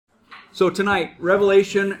So tonight,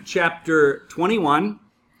 Revelation chapter 21,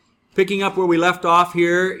 picking up where we left off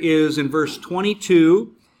here is in verse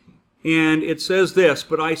 22, and it says this,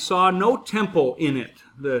 "But I saw no temple in it,"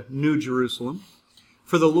 the New Jerusalem,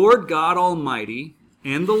 "for the Lord God Almighty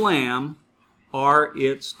and the Lamb are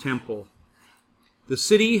its temple. The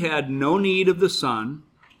city had no need of the sun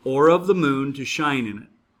or of the moon to shine in it,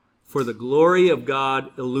 for the glory of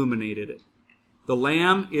God illuminated it. The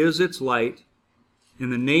Lamb is its light,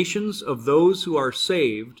 and the nations of those who are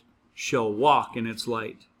saved shall walk in its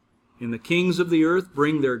light. And the kings of the earth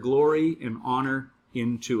bring their glory and honor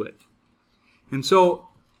into it." And so,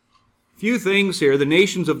 few things here. The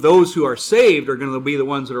nations of those who are saved are going to be the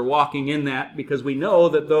ones that are walking in that, because we know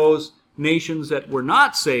that those nations that were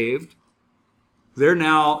not saved, they're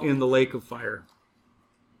now in the lake of fire.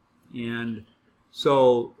 And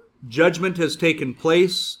so, judgment has taken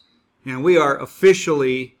place, and we are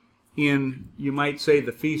officially in, you might say,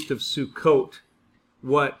 the Feast of Sukkot.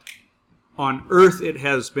 What on earth it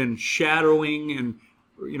has been shadowing and,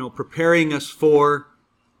 preparing us for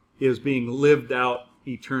is being lived out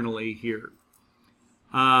eternally here.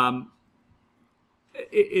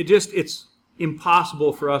 It's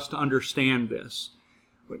impossible for us to understand this.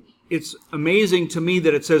 It's amazing to me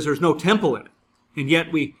that it says there's no temple in it, and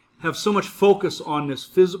yet we have so much focus on this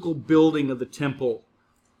physical building of the temple.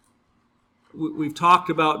 We've talked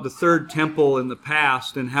about the third temple in the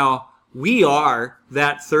past and how we are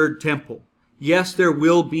that third temple. Yes, there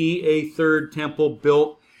will be a third temple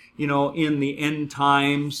built, in the end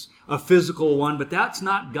times, a physical one, but that's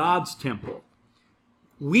not God's temple.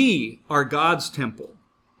 We are God's temple.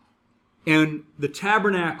 And the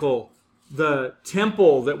tabernacle, the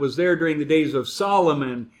temple that was there during the days of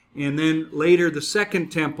Solomon, and then later the second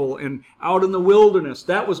temple and out in the wilderness,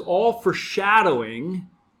 that was all foreshadowing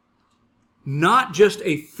not just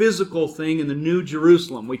a physical thing in the New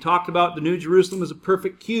Jerusalem. We talked about the New Jerusalem as a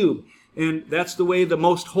perfect cube, and that's the way the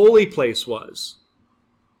most holy place was.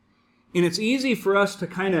 And it's easy for us to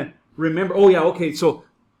kind of remember, so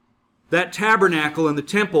that tabernacle and the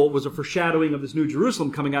temple was a foreshadowing of this New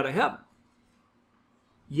Jerusalem coming out of heaven.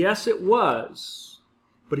 Yes, it was.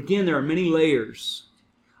 But again, there are many layers.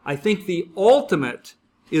 I think the ultimate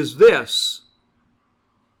is this: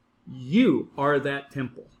 you are that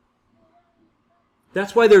temple.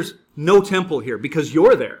 That's why there's no temple here, because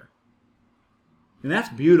you're there. And that's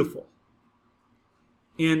beautiful.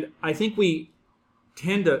 And I think we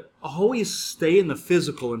tend to always stay in the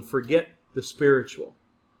physical and forget the spiritual.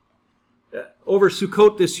 Over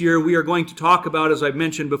Sukkot this year, we are going to talk about, as I've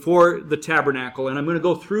mentioned before, the tabernacle. And I'm going to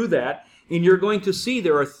go through that, and you're going to see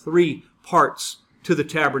there are 3 parts to the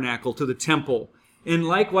tabernacle, to the temple. And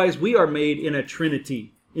likewise, we are made in a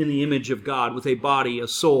trinity, in the image of God, with a body, a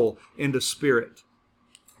soul, and a spirit.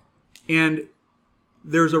 And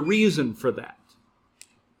there's a reason for that.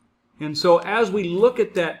 And so as we look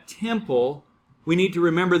at that temple, we need to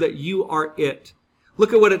remember that you are it.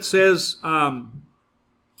 Look at what it says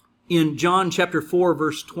in John chapter 4,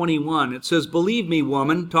 verse 21. It says, "Believe me,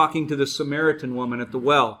 woman," talking to the Samaritan woman at the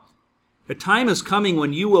well, "a time is coming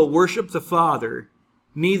when you will worship the Father,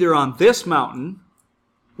 neither on this mountain,"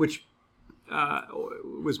 which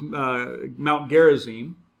was Mount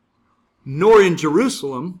Gerizim, "nor in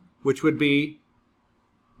Jerusalem," which would be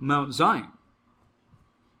Mount Zion.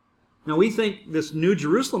 Now we think this New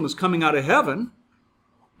Jerusalem is coming out of heaven,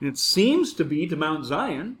 and it seems to be to Mount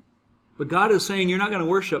Zion, but God is saying you're not going to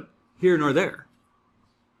worship here nor there.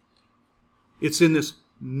 It's in this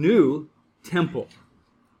new temple.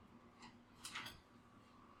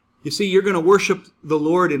 You see, you're going to worship the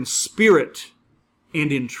Lord in spirit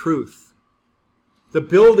and in truth. The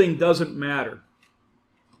building doesn't matter.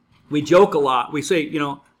 We joke a lot. We say,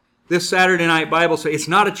 this Saturday night Bible say, it's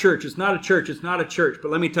not a church, it's not a church, it's not a church. But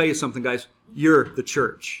let me tell you something, guys. You're the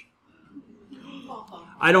church.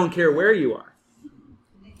 I don't care where you are.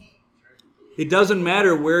 It doesn't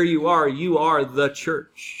matter where you are the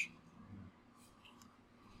church.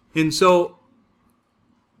 And so,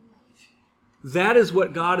 that is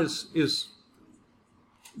what God is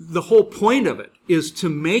the whole point of it, is to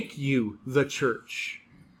make you the church.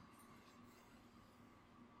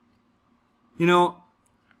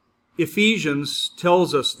 Ephesians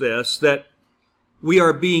tells us this, that we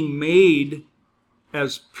are being made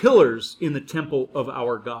as pillars in the temple of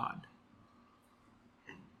our God.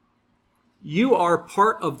 You are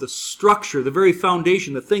part of the structure, the very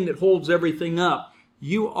foundation, the thing that holds everything up.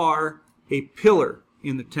 You are a pillar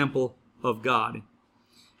in the temple of God.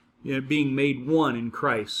 Being made one in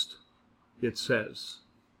Christ, it says.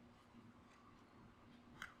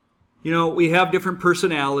 We have different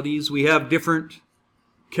personalities. We have different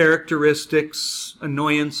characteristics,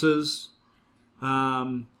 annoyances,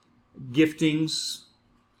 giftings.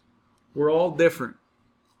 We're all different,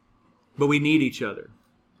 but we need each other.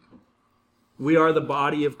 We are the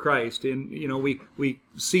body of Christ. And, we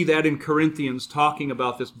see that in Corinthians talking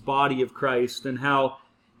about this body of Christ and how,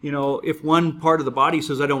 if one part of the body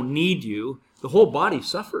says, I don't need you, the whole body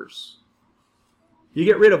suffers. You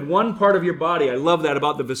get rid of one part of your body. I love that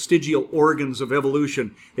about the vestigial organs of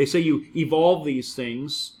evolution. They say you evolve these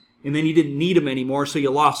things, and then you didn't need them anymore, so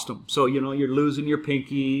you lost them. So, you're losing your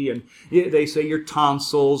pinky, and they say your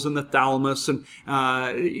tonsils, and the thalamus, and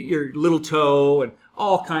your little toe, and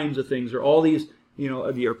all kinds of things, or all these,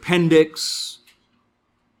 your appendix.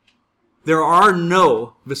 There are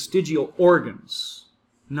no vestigial organs,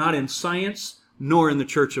 not in science, nor in the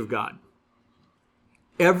Church of God.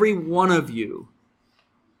 Every one of you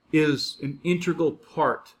is an integral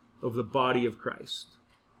part of the body of Christ.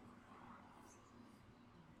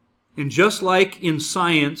 And just like in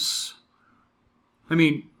science,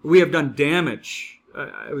 we have done damage.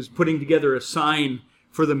 I was putting together a sign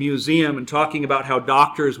for the museum and talking about how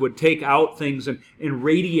doctors would take out things and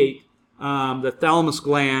radiate the thalamus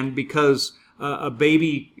gland because a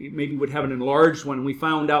baby maybe would have an enlarged one. And we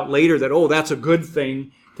found out later that, that's a good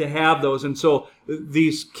thing to have those. And so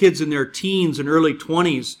these kids in their teens and early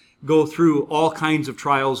 20s go through all kinds of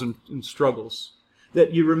trials and struggles.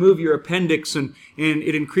 That you remove your appendix and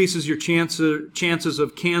it increases your chances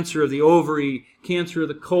of cancer of the ovary, cancer of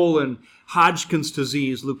the colon, Hodgkin's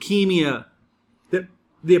disease, leukemia. That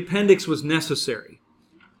the appendix was necessary.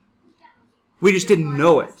 We just didn't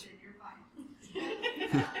know it.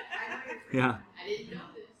 Yeah. I didn't know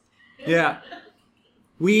this. Yeah.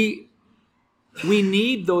 We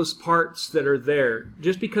need those parts that are there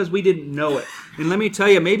just because we didn't know it. And let me tell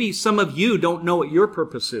you, maybe some of you don't know what your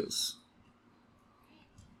purpose is.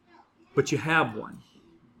 But you have one.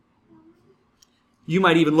 You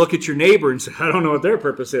might even look at your neighbor and say, I don't know what their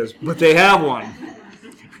purpose is, but they have one.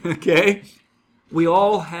 Okay? We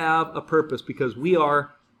all have a purpose because we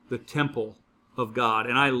are the temple of God,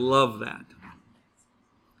 and I love that.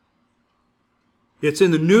 It's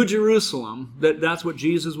in the New Jerusalem that's what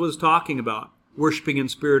Jesus was talking about, worshiping in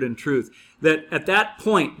spirit and truth. That at that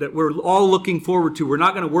point that we're all looking forward to, we're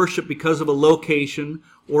not going to worship because of a location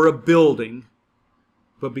or a building,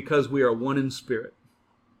 but because we are one in spirit.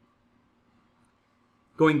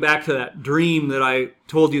 Going back to that dream that I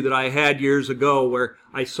told you that I had years ago where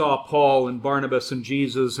I saw Paul and Barnabas and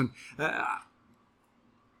Jesus, and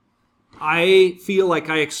I feel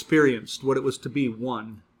like I experienced what it was to be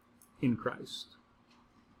one in Christ.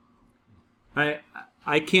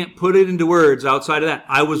 I can't put it into words outside of that.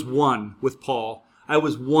 I was one with Paul. I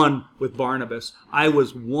was one with Barnabas. I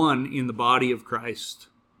was one in the body of Christ.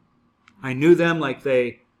 I knew them like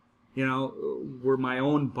they, were my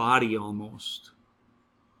own body almost.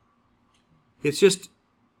 It's just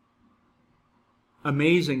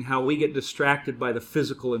amazing how we get distracted by the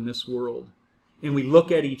physical in this world. And we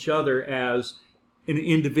look at each other as an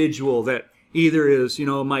individual that either is,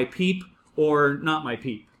 my peep or not my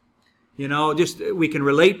peep. Just we can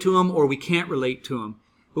relate to them or we can't relate to them.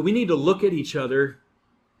 But we need to look at each other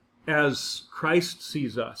as Christ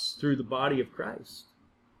sees us through the body of Christ.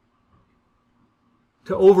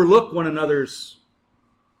 To overlook one another's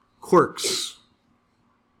quirks.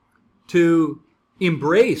 To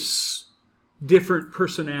embrace different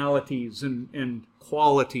personalities and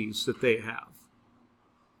qualities that they have.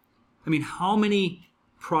 How many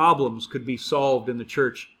problems could be solved in the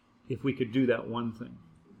church if we could do that one thing?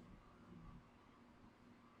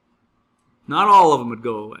 Not all of them would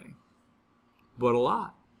go away, but a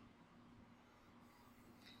lot.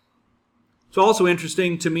 It's also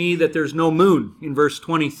interesting to me that there's no moon in verse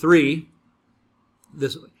 23.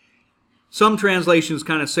 Some translations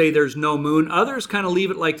kind of say there's no moon. Others kind of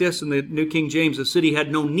leave it like this in the New King James. The city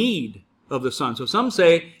had no need of the sun. So some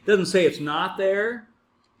say, it doesn't say it's not there,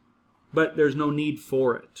 but there's no need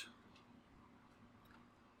for it.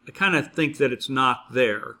 I kind of think that it's not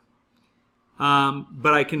there.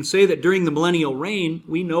 But I can say that during the millennial reign,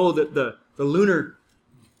 we know that the lunar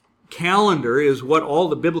calendar is what all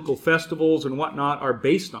the biblical festivals and whatnot are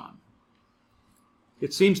based on.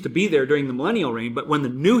 It seems to be there during the millennial reign, but when the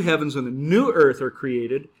new heavens and the new earth are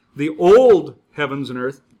created, the old heavens and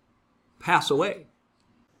earth pass away.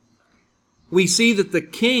 We see that the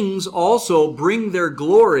kings also bring their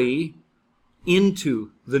glory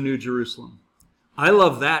into the New Jerusalem. I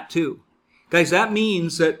love that too. Guys, that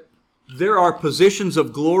means that there are positions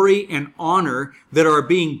of glory and honor that are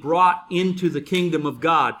being brought into the kingdom of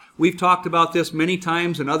God. We've talked about this many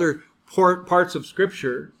times in other parts of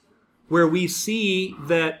Scripture where we see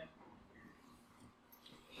that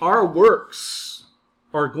our works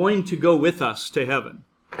are going to go with us to heaven.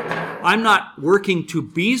 I'm not working to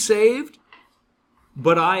be saved,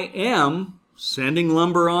 but I am sending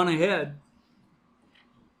lumber on ahead.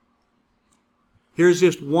 Here's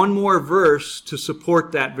just one more verse to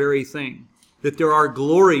support that very thing, that there are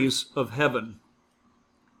glories of heaven.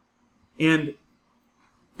 And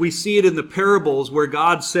we see it in the parables where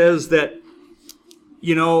God says that,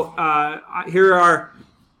 here are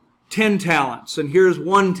 10 talents, and here's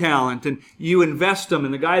 1 talent, and you invest them,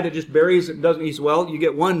 and the guy that just buries it doesn't, he says, well, you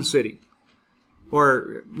get 1 city.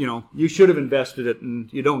 Or, you should have invested it,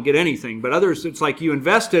 and you don't get anything. But others, it's like you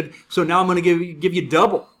invested, so now I'm going to give you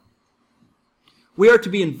double. We are to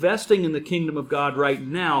be investing in the kingdom of God right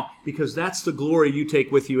now because that's the glory you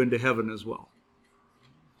take with you into heaven as well.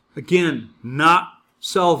 Again, not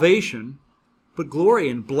salvation, but glory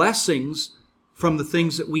and blessings from the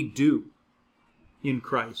things that we do in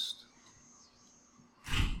Christ.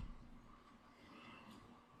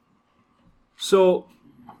 So,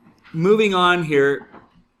 moving on here,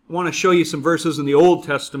 I want to show you some verses in the Old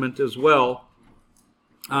Testament as well.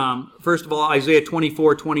 First of all, Isaiah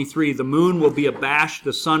 24:23, the moon will be abashed,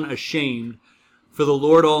 the sun ashamed, for the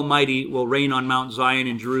Lord Almighty will reign on Mount Zion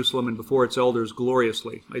in Jerusalem and before its elders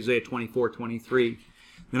gloriously. Isaiah 24:23.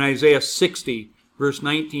 Then Isaiah 60, verse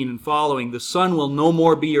 19 and following, the sun will no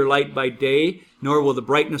more be your light by day, nor will the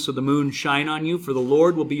brightness of the moon shine on you, for the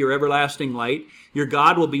Lord will be your everlasting light, your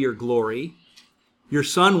God will be your glory, your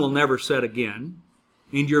sun will never set again,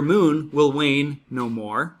 and your moon will wane no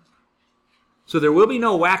more. So there will be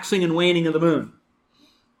no waxing and waning of the moon.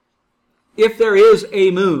 If there is a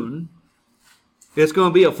moon, it's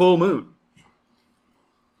going to be a full moon.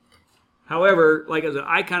 However, like I said,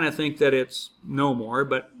 I kind of think that it's no more,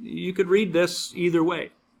 but you could read this either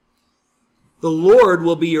way. The Lord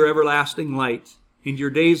will be your everlasting light, and your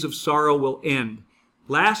days of sorrow will end.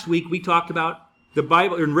 Last week we talked about the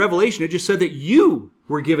Bible. In Revelation, it just said that you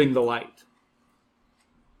were giving the light.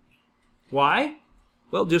 Why?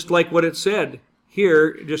 Well, just like what it said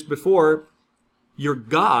here just before, your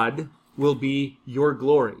God will be your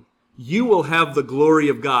glory. You will have the glory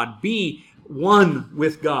of God. Be one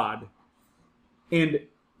with God. And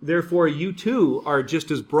therefore you too are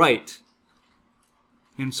just as bright.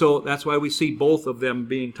 And so that's why we see both of them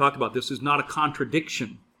being talked about. This is not a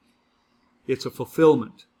contradiction. It's a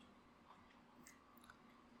fulfillment.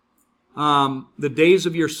 The days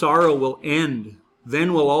of your sorrow will end.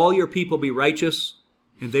 Then will all your people be righteous,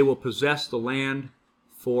 and they will possess the land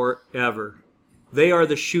forever. They are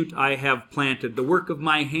the shoot I have planted, the work of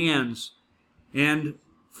my hands, and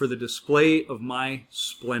for the display of my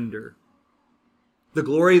splendor. The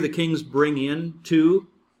glory the kings bring in to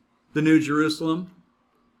the New Jerusalem,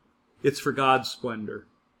 it's for God's splendor.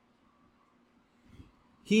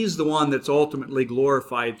 He's the one that's ultimately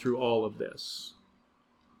glorified through all of this.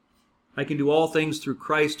 I can do all things through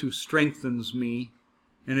Christ who strengthens me,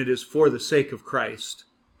 and it is for the sake of Christ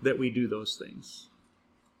that we do those things.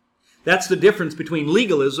 That's the difference between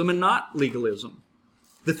legalism and not legalism.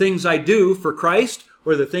 The things I do for Christ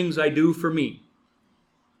or the things I do for me.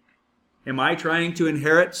 Am I trying to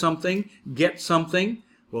inherit something, get something?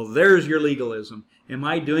 Well, there's your legalism. Am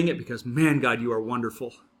I doing it because, man, God, you are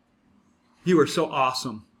wonderful. You are so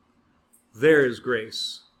awesome. There is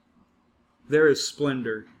grace. There is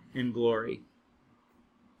splendor and glory.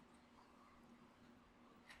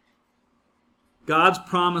 God's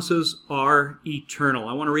promises are eternal.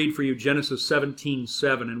 I want to read for you Genesis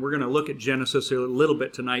 17:7, and we're going to look at Genesis a little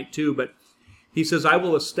bit tonight too, but he says, I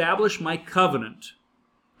will establish my covenant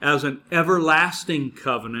as an everlasting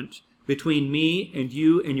covenant between me and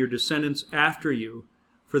you and your descendants after you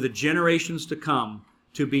for the generations to come,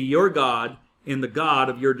 to be your God and the God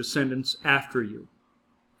of your descendants after you.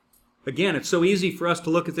 Again, it's so easy for us to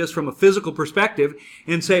look at this from a physical perspective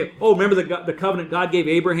and say, oh, remember the covenant God gave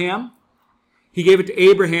Abraham? He gave it to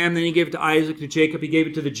Abraham, then he gave it to Isaac, to Jacob, he gave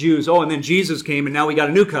it to the Jews. Oh, and then Jesus came, and now we got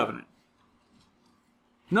a new covenant.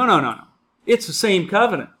 No. It's the same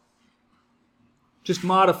covenant. Just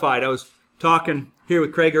modified. I was talking here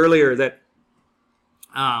with Craig earlier that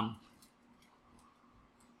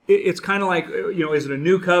it's kind of like, is it a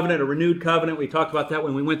new covenant, a renewed covenant? We talked about that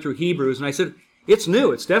when we went through Hebrews, and I said, it's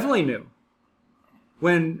new. It's definitely new.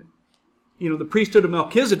 When, the priesthood of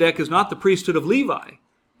Melchizedek is not the priesthood of Levi.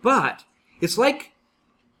 But it's like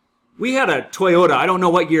we had a Toyota. I don't know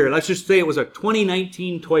what year. Let's just say it was a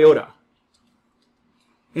 2019 Toyota.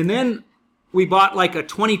 And then we bought like a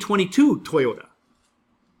 2022 Toyota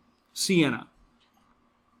Sienna.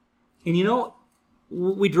 And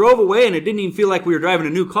we drove away and it didn't even feel like we were driving a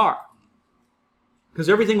new car. Because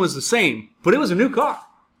everything was the same. But it was a new car.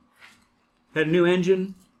 Had a new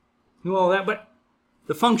engine, But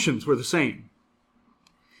the functions were the same.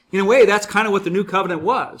 In a way, that's kind of what the new covenant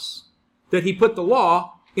was, that he put the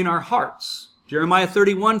law in our hearts. Jeremiah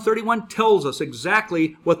 31:31 tells us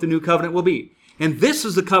exactly what the new covenant will be. And this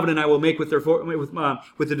is the covenant I will make with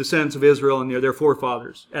the descendants of Israel and their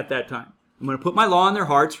forefathers at that time. I'm going to put my law in their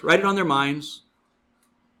hearts, write it on their minds.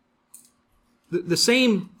 The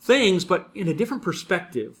same things, but in a different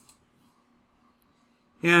perspective.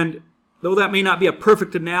 And though that may not be a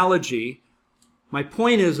perfect analogy, my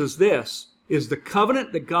point is this, is the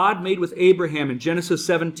covenant that God made with Abraham in Genesis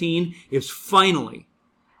 17 is finally,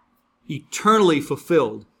 eternally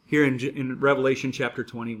fulfilled here in Revelation chapter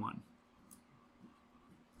 21.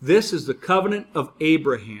 This is the covenant of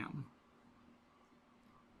Abraham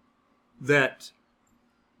that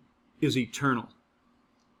is eternal.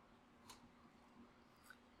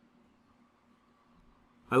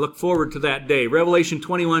 I look forward to that day. Revelation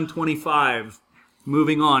 21:25,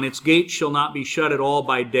 moving on. Its gates shall not be shut at all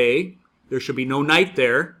by day. There shall be no night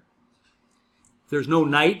there. If there's no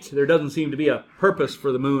night, there doesn't seem to be a purpose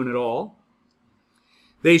for the moon at all.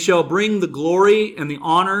 They shall bring the glory and the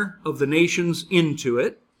honor of the nations into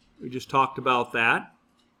it. We just talked about that.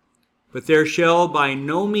 But there shall by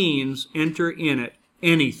no means enter in it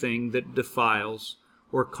anything that defiles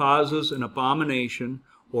or causes an abomination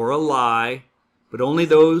or a lie, but only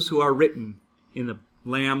those who are written in the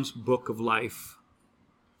Lamb's book of life.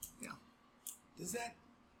 Yeah. Does that,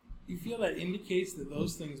 you feel that indicates that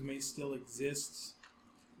those things may still exist,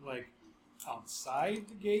 like outside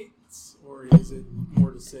the gates, or is it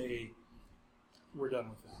more to say we're done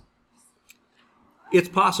with that? It's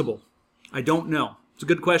possible. I don't know. It's a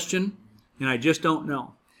good question, and I just don't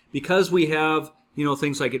know. Because we have,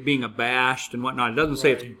 things like it being abashed and whatnot, it doesn't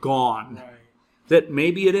say it's gone. Right. That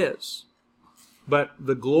maybe it is. But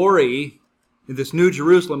the glory in this New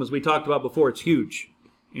Jerusalem, as we talked about before, it's huge.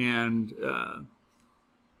 And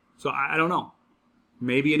so I don't know.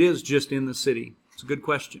 Maybe it is just in the city. It's a good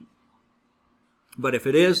question. But if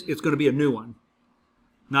it is, it's going to be a new one.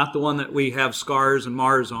 Not the one that we have scars and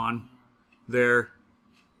Mars on. They're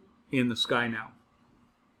in the sky now.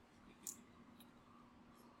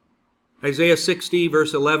 Isaiah 60,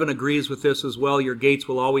 verse 11 agrees with this as well. Your gates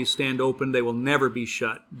will always stand open. They will never be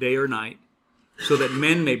shut, day or night, so that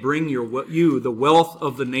men may bring you the wealth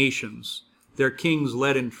of the nations, their kings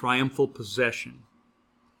led in triumphal possession.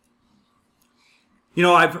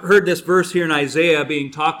 I've heard this verse here in Isaiah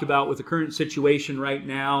being talked about with the current situation right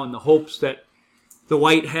now and the hopes that the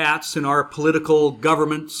white hats in our political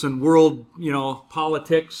governments and world,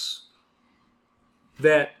 politics,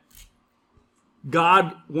 that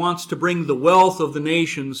God wants to bring the wealth of the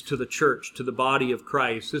nations to the church, to the body of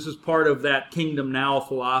Christ. This is part of that kingdom now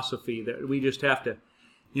philosophy that we just have to,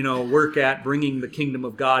 work at bringing the kingdom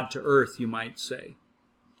of God to earth, you might say.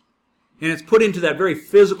 And it's put into that very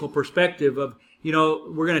physical perspective of,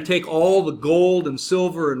 we're going to take all the gold and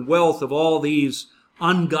silver and wealth of all these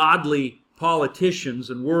ungodly politicians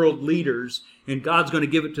and world leaders, and God's going to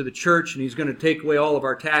give it to the church, and He's going to take away all of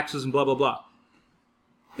our taxes and blah, blah, blah.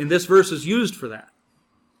 And this verse is used for that.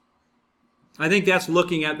 I think that's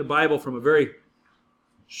looking at the Bible from a very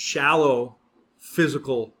shallow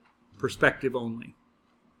physical perspective only.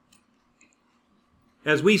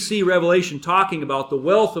 As we see Revelation talking about the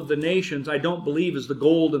wealth of the nations, I don't believe is the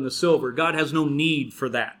gold and the silver. God has no need for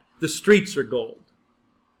that. The streets are gold.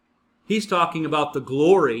 He's talking about the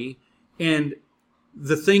glory and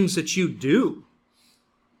the things that you do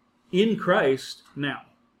in Christ now.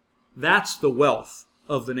 That's the wealth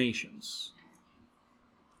of the nations.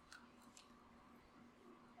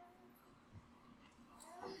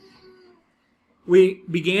 We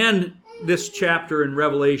began this chapter in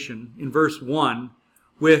Revelation in verse 1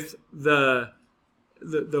 with the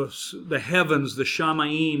heavens, the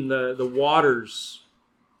Shamayim, the waters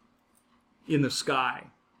in the sky.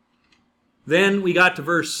 Then we got to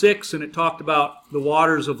verse 6 and it talked about the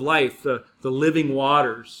waters of life, the living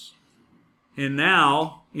waters. And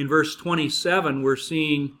now, in verse 27, we're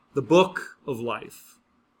seeing the book of life.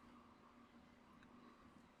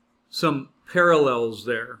 Some parallels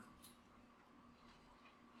there.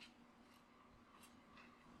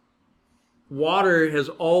 Water has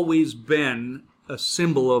always been a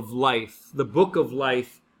symbol of life. The book of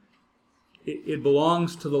life, it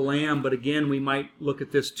belongs to the Lamb, but again, we might look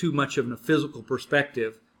at this too much in a physical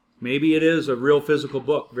perspective. Maybe it is a real physical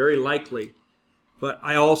book, very likely. But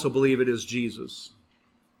I also believe it is Jesus.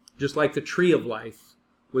 Just like the tree of life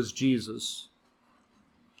was Jesus.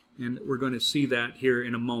 And we're going to see that here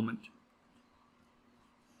in a moment.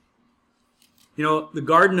 The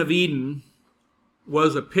Garden of Eden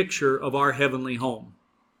was a picture of our heavenly home.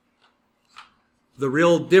 The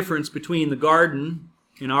real difference between the garden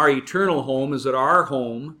and our eternal home is that our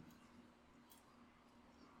home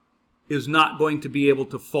is not going to be able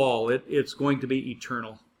to fall. It's going to be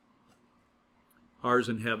eternal. Ours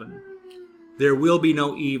in heaven. There will be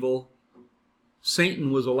no evil.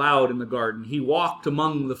 Satan was allowed in the garden. He walked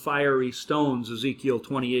among the fiery stones, Ezekiel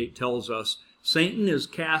 28 tells us. Satan is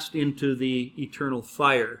cast into the eternal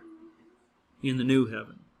fire in the new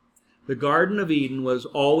heaven. The Garden of Eden was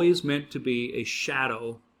always meant to be a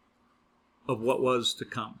shadow of what was to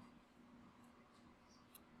come.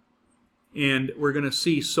 And we're going to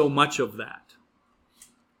see so much of that.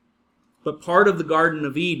 But part of the Garden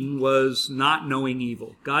of Eden was not knowing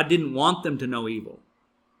evil. God didn't want them to know evil.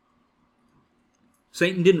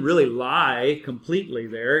 Satan didn't really lie completely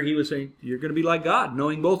there. He was saying, you're going to be like God,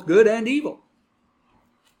 knowing both good and evil.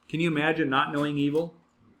 Can you imagine not knowing evil?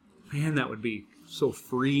 Man, that would be so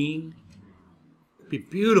freeing. It'd be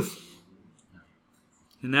beautiful.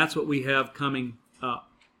 And that's what we have coming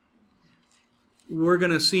up. We're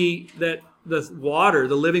going to see that the water,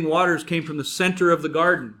 the living waters, came from the center of the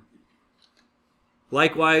garden.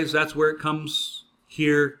 Likewise, that's where it comes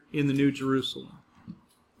here in the New Jerusalem.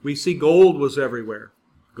 We see gold was everywhere.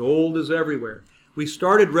 Gold is everywhere. We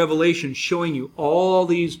started Revelation showing you all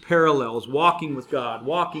these parallels, walking with God,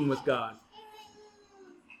 walking with God.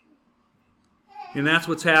 And that's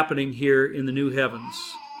what's happening here in the new heavens.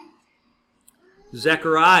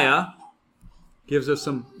 Zechariah gives us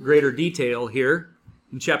some greater detail here.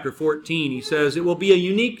 In chapter 14, he says, it will be a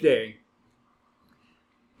unique day.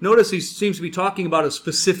 Notice he seems to be talking about a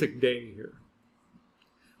specific day here.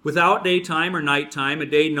 Without daytime or nighttime, a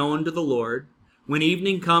day known to the Lord. When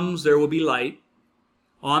evening comes, there will be light.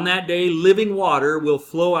 On that day, living water will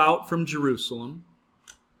flow out from Jerusalem.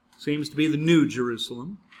 Seems to be the new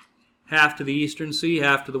Jerusalem. Half to the eastern sea,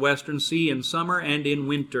 half to the western sea, in summer and in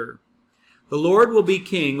winter. The Lord will be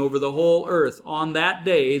king over the whole earth. On that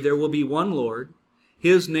day, there will be one Lord,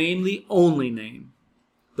 his name the only name.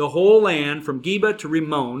 The whole land, from Geba to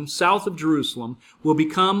Rimmon, south of Jerusalem, will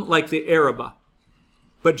become like the Arabah.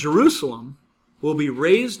 But Jerusalem will be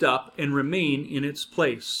raised up and remain in its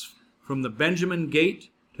place, from the Benjamin gate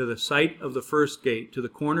to the site of the first gate, to the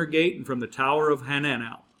corner gate, and from the tower of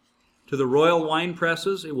Hananel. To the royal wine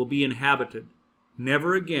presses it will be inhabited.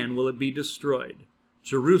 Never again will it be destroyed.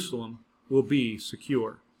 Jerusalem will be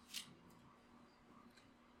secure.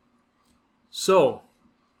 So,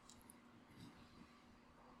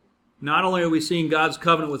 not only are we seeing God's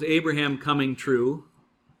covenant with Abraham coming true,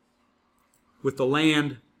 with the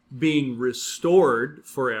land being restored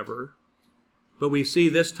forever, but we see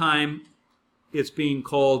this time it's being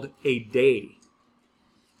called a day.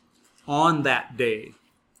 On that day.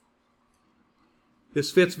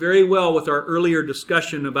 This fits very well with our earlier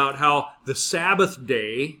discussion about how the Sabbath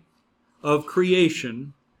day of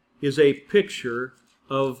creation is a picture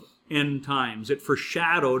of end times. It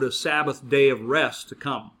foreshadowed a Sabbath day of rest to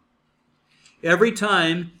come. Every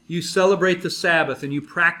time you celebrate the Sabbath and you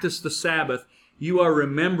practice the Sabbath, you are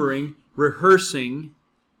remembering, rehearsing,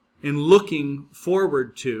 and looking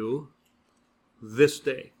forward to this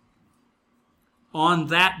day. On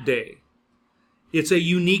that day. It's a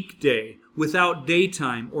unique day, without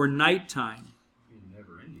daytime or nighttime.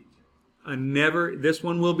 This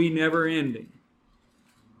one will be never ending.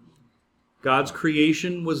 God's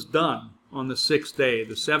creation was done on the sixth day,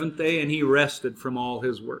 the seventh day, and he rested from all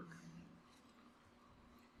his work.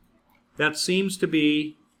 That seems to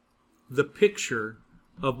be the picture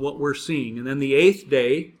of what we're seeing. And then the eighth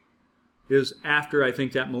day is after, I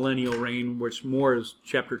think, that millennial reign, which more is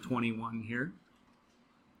chapter 21 here.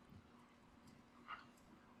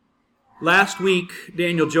 Last week,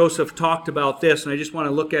 Daniel Joseph talked about this, and I just want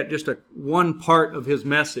to look at just one part of his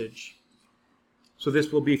message. So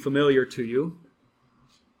this will be familiar to you.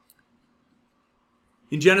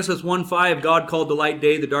 In Genesis 1:5, God called the light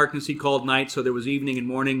day, the darkness he called night, so there was evening and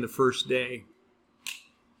morning the first day.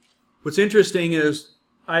 What's interesting is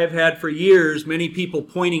I have had for years many people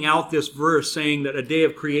pointing out this verse saying that a day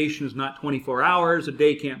of creation is not 24 hours, a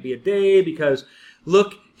day can't be a day, because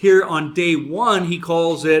look here on day one, he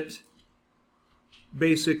calls it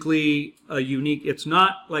basically a unique, it's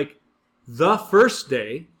not like the first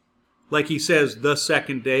day, like he says the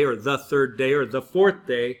second day or the third day or the fourth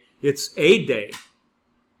day. It's a day.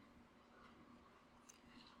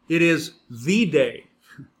 It is the day.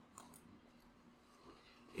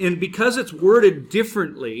 And because it's worded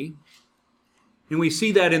differently, and we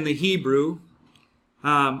see that in the Hebrew,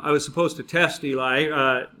 I was supposed to test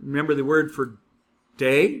Eli. Remember the word for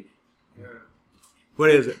day? Yeah. What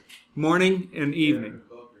is it? Morning and evening.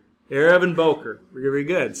 Erev and Boker. Very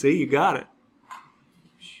good. See, you got it.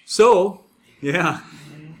 So, Yeah.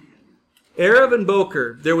 Erev and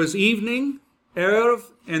Boker. There was evening, Erev,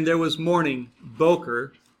 and there was morning,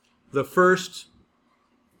 Boker, the first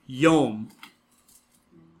Yom,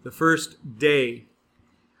 the first day.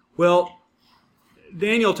 Well,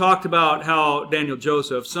 Daniel talked about how, Daniel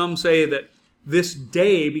Joseph, some say that this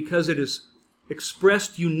day, because it is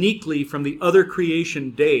expressed uniquely from the other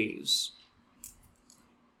creation days,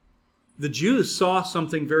 the Jews saw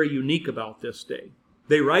something very unique about this day.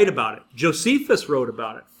 They write about it. Josephus wrote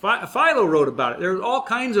about it. Philo wrote about it. There are all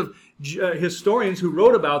kinds of historians who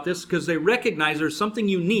wrote about this because they recognize there's something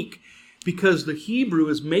unique, because the Hebrew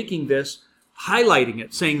is making this, highlighting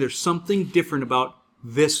it, saying there's something different about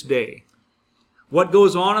this day. What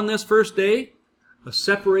goes on this first day? A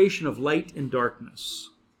separation of light and darkness.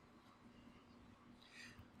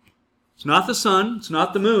 It's not the sun, it's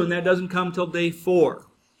not the moon. That doesn't come till day 4.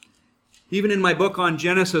 Even in my book on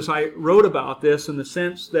Genesis, I wrote about this in the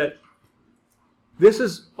sense that this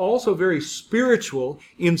is also very spiritual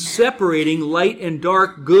in separating light and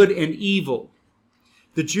dark, good and evil.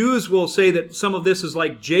 The Jews will say that some of this is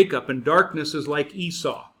like Jacob and darkness is like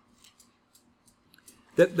Esau.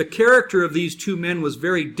 That the character of these two men was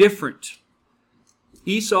very different.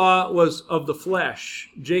 Esau was of the flesh.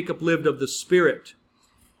 Jacob lived of the spirit.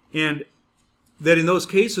 And that in those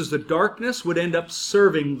cases the darkness would end up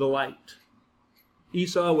serving the light.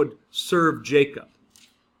 Esau would serve Jacob.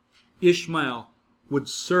 Ishmael would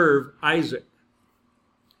serve Isaac.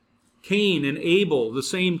 Cain and Abel, the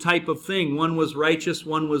same type of thing. One was righteous,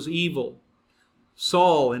 one was evil.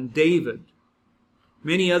 Saul and David.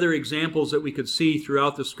 Many other examples that we could see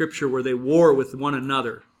throughout the Scripture where they war with one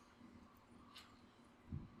another.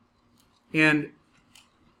 And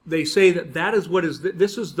they say that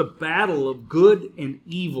this is the battle of good and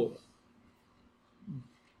evil.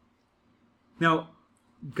 Now,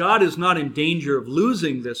 God is not in danger of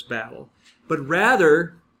losing this battle, but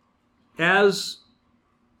rather, as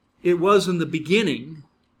it was in the beginning,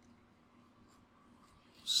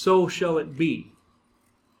 so shall it be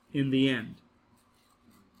in the end.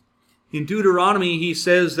 In Deuteronomy, he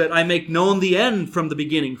says that I make known the end from the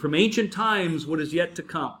beginning, from ancient times what is yet to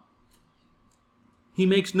come. He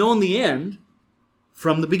makes known the end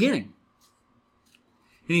from the beginning.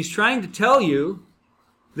 And he's trying to tell you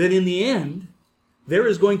that in the end, there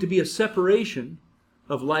is going to be a separation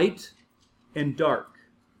of light and dark,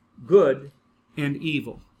 good and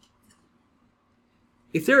evil.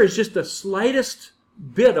 If there is just the slightest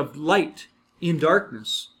bit of light in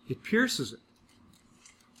darkness, it pierces it.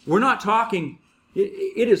 We're not talking,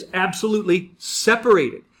 it is absolutely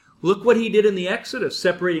separated. Look what he did in the Exodus,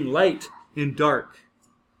 separating light and dark.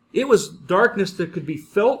 It was darkness that could be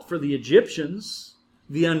felt for the Egyptians,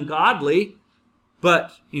 the ungodly,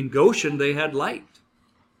 but in Goshen they had light.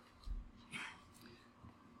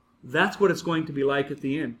 That's what it's going to be like at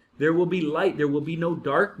the end. There will be light. There will be no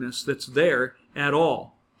darkness that's there at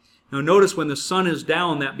all. Now notice when the sun is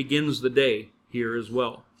down, that begins the day here as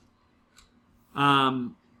well.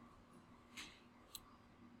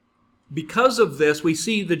 Because of this, we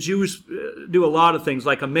see the Jews do a lot of things,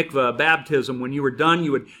 like a mikveh, a baptism. When you were done,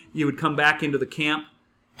 you would come back into the camp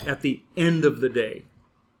at the end of the day.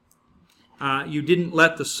 You didn't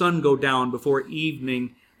let the sun go down before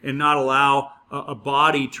evening and not allow a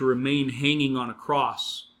body to remain hanging on a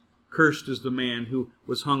cross. Cursed is the man who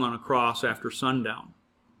was hung on a cross after sundown.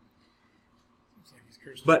 Looks like he's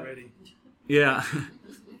cursed But, already. Yeah.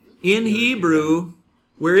 In Hebrew,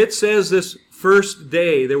 where it says this first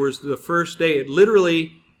day, there was the first day,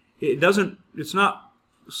 it's not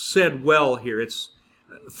said well here.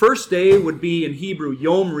 First day would be in Hebrew,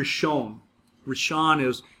 Yom Rishon. Rishon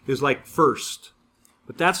is like first.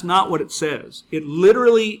 But that's not what it says. It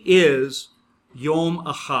literally is Yom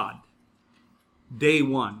Achad. Day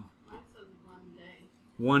 1. That's one day.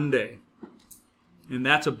 One day. And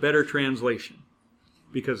that's a better translation,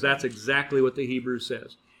 because that's exactly what the Hebrew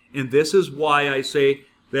says. And this is why I say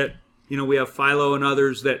that, we have Philo and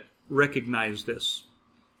others that recognize this.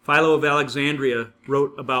 Philo of Alexandria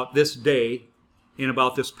wrote about this day and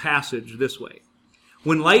about this passage this way.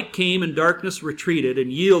 When light came and darkness retreated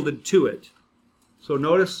and yielded to it. So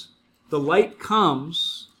notice, the light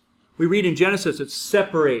comes. We read in Genesis it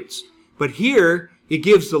separates. But here, it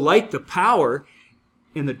gives the light the power,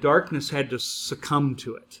 and the darkness had to succumb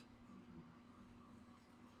to it.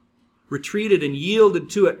 Retreated and yielded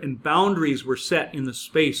to it, and boundaries were set in the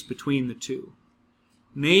space between the two.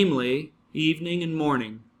 Namely, evening and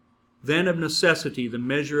morning. Then of necessity the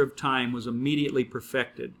measure of time was immediately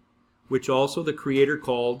perfected, which also the Creator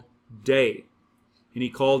called day. And he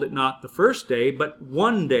called it not the first day, but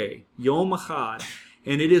one day, Yom Achad.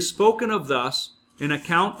 And it is spoken of thus, an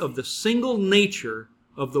account of the single nature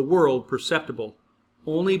of the world perceptible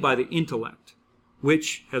only by the intellect,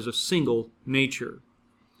 which has a single nature.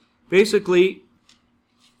 Basically,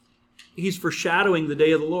 he's foreshadowing the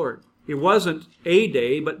day of the Lord. It wasn't a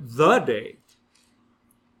day, but the day.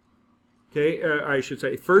 Okay, I should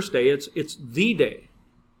say first day, it's the day.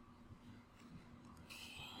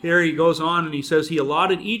 Here he goes on and he says, he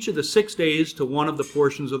allotted each of the 6 days to one of the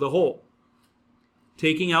portions of the whole,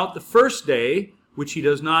 taking out the first day, which he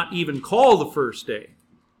does not even call the first day,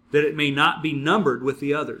 that it may not be numbered with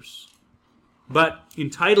the others. But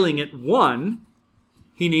entitling it one,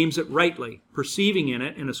 he names it rightly, perceiving in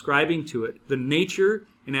it and ascribing to it the nature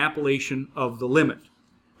and appellation of the limit.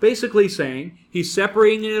 Basically saying, he's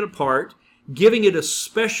separating it apart, giving it a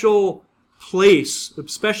special place, a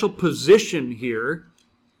special position here,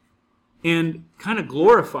 and kind of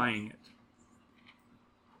glorifying it.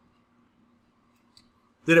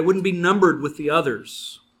 That it wouldn't be numbered with the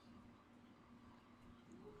others.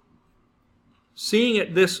 Seeing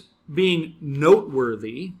it this being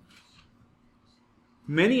noteworthy,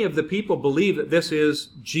 many of the people believe that this is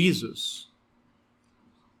Jesus.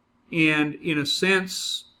 And in a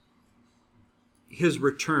sense, his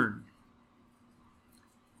return.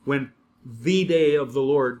 When the day of the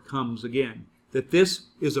Lord comes again. That this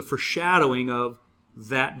is a foreshadowing of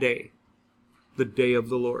that day. The day of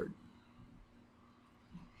the Lord.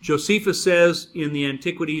 Josephus says in the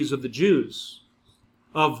Antiquities of the Jews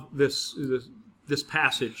of this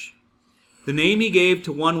passage, the name he gave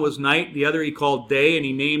to one was night, the other he called day, and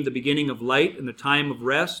he named the beginning of light and the time of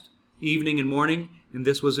rest, evening and morning, and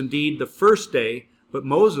this was indeed the first day, but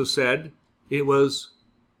Moses said it was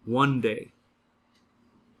one day.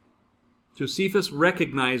 Josephus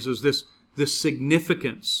recognizes this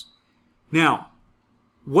significance. Now,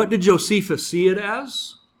 what did Josephus see it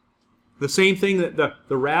as? The same thing that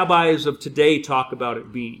the rabbis of today talk about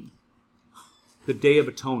it being. The Day of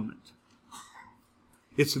Atonement.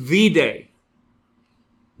 It's the day.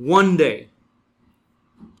 One day.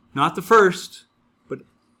 Not the first, but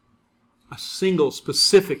a single,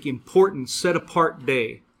 specific, important, set-apart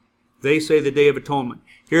day. They say the Day of Atonement.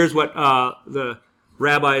 Here's what the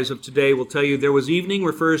rabbis of today will tell you. There was evening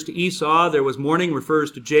refers to Esau. There was morning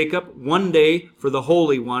refers to Jacob. One day for the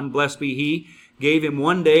Holy One, blessed be He, gave him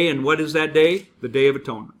one day. And what is that day? The Day of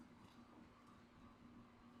Atonement.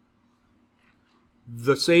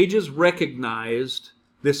 The sages recognized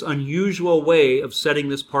this unusual way of setting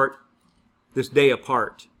this day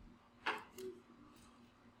apart.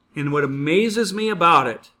 And what amazes me about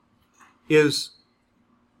it is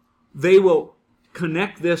they will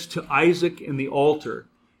connect this to Isaac and the altar,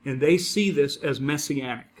 and they see this as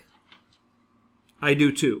messianic. I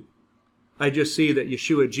do too. I just see that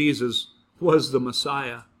Yeshua, Jesus, was the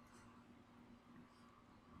Messiah.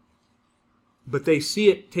 But they see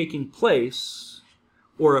it taking place,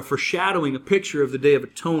 or a foreshadowing, a picture of the Day of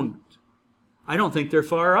Atonement. I don't think they're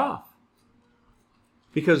far off.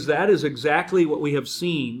 Because that is exactly what we have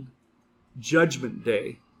seen Judgment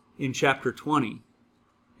Day in chapter 20.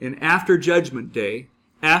 And after Judgment Day,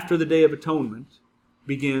 after the Day of Atonement,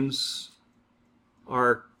 begins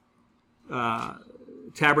our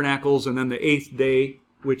tabernacles, and then the 8th day,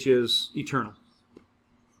 which is eternal.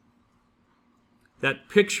 That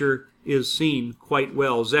picture is seen quite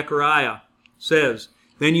well. Zechariah says,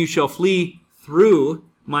 "Then you shall flee through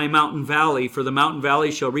my mountain valley, for the mountain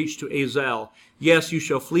valley shall reach to Azel. Yes, you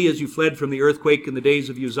shall flee as you fled from the earthquake in the days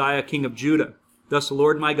of Uzziah, king of Judah. Thus the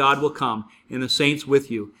Lord my God will come, and the saints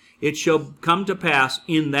with you. It shall come to pass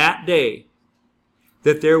in that day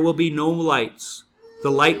that there will be no lights.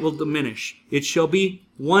 The light will diminish. It shall be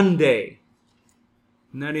one day."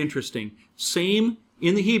 Isn't that interesting? Same,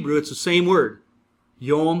 in the Hebrew, it's the same word.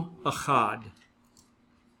 Yom Echad.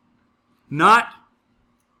 Not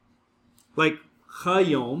like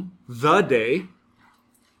Chayom, the day,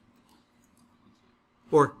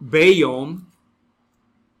 or Bayom,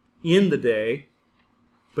 in the day,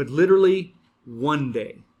 but literally one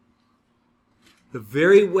day. The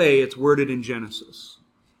very way it's worded in Genesis.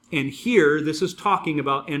 And here, this is talking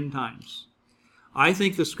about end times. I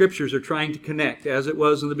think the Scriptures are trying to connect, as it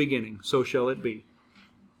was in the beginning, so shall it be.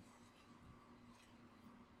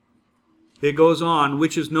 It goes on,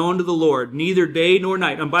 which is known to the Lord, neither day nor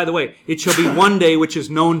night. And by the way, it shall be one day which is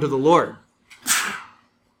known to the Lord.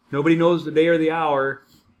 Nobody knows the day or the hour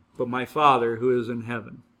but my Father who is in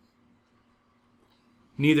heaven.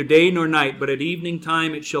 Neither day nor night, but at evening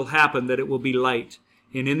time it shall happen that it will be light.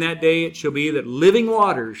 And in that day it shall be that living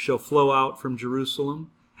waters shall flow out from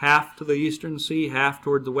Jerusalem, half to the eastern sea, half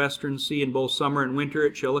toward the western sea. In both summer and winter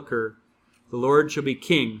it shall occur. The Lord shall be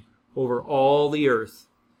king over all the earth.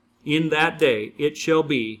 in that day it shall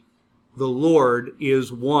be, the Lord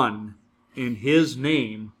is one, and his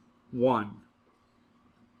name one.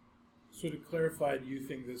 So to clarify, do you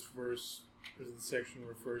think this verse, or this section,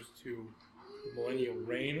 refers to the millennial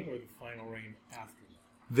reign or the final reign after that?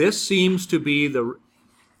 This seems to be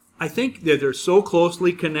I think that they're so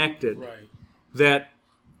closely connected Right.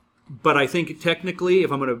 but I think technically,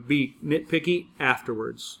 if I'm going to be nitpicky,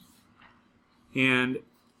 afterwards.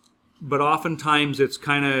 But oftentimes it's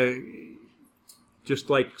kind of just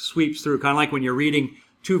like sweeps through, kind of like when you're reading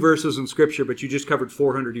 2 verses in Scripture, but you just covered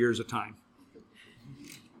 400 years of time.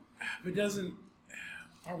 But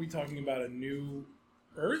aren't we talking about a new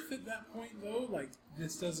earth at that point, though? Like,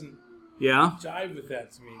 this doesn't jive with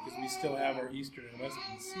that to me, because we still have our eastern and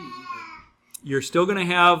western sea. You're still going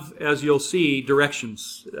to have, as you'll see,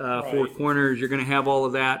 directions, 4 corners. You're going to have all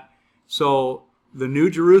of that. So the New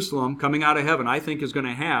Jerusalem coming out of heaven, I think, is going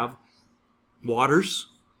to have waters,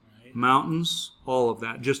 mountains, all of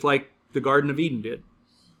that, just like the Garden of Eden did. It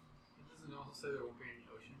doesn't also say there won't be any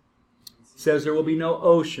ocean. It says there will be no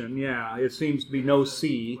ocean. Yeah, it seems to be no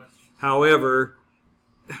sea. However,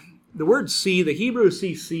 the word sea, the Hebrew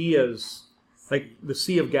sea is like the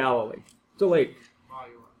Sea of Galilee. It's a lake.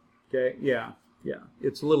 Okay, yeah.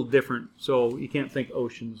 It's a little different, so you can't think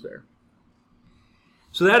oceans there.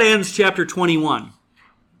 So that ends chapter 21.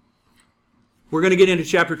 We're going to get into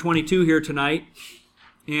chapter 22 here tonight.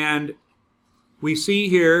 And we see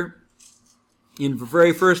here in the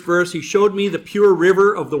very first verse, he showed me the pure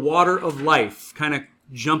river of the water of life, kind of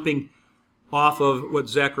jumping off of what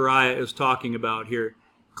Zechariah is talking about here.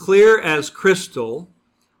 Clear as crystal,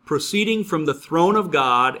 proceeding from the throne of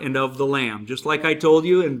God and of the Lamb. Just like I told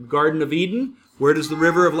you in Garden of Eden, where does the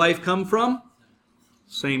river of life come from?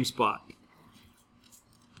 Same spot.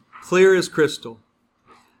 Clear as crystal.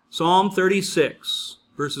 Psalm 36,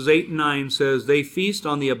 verses 8 and 9 says, They feast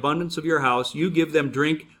on the abundance of your house. You give them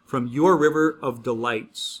drink from your river of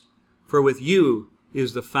delights. For with you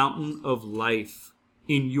is the fountain of life.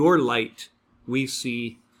 In your light we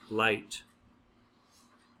see light.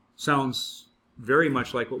 Sounds very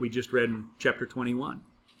much like what we just read in chapter 21.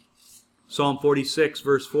 Psalm 46,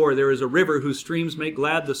 verse 4, There is a river whose streams make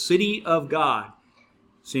glad the city of God.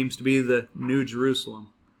 Seems to be the New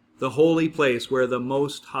Jerusalem, the holy place where the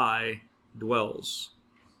Most High dwells.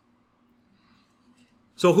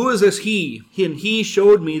 So who is this he? And he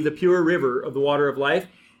showed me the pure river of the water of life.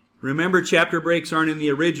 Remember, chapter breaks aren't in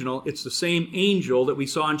the original. It's the same angel that we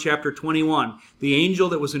saw in chapter 21, the angel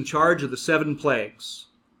that was in charge of the 7 plagues.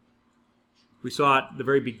 We saw it at the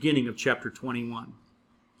very beginning of chapter 21.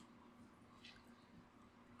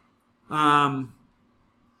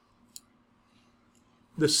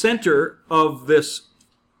 The center of this,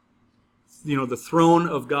 the throne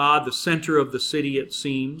of God, the center of the city, it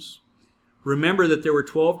seems. Remember that there were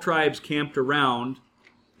 12 tribes camped around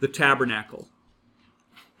the tabernacle.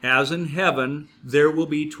 As in heaven, there will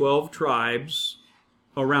be 12 tribes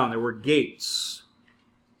around. There were gates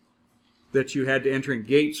that you had to enter in,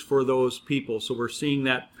 gates for those people. So we're seeing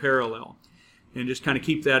that parallel. And just kind of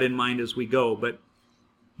keep that in mind as we go. But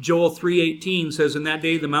Joel 3:18 says, In that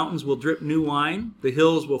day the mountains will drip new wine, the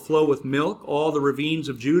hills will flow with milk, all the ravines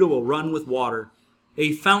of Judah will run with water.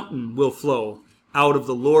 A fountain will flow out of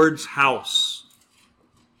the Lord's house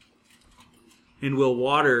and will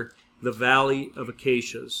water the valley of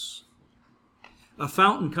acacias. A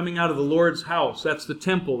fountain coming out of the Lord's house, that's the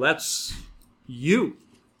temple, that's you.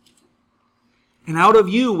 And out of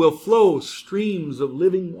you will flow streams of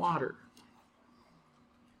living water.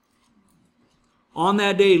 On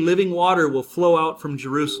that day, living water will flow out from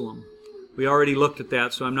Jerusalem. We already looked at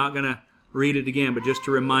that, so I'm not going to read it again, but just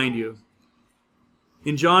to remind you.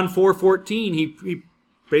 In John 4:14, he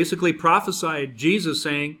basically prophesied, Jesus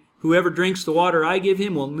saying, Whoever drinks the water I give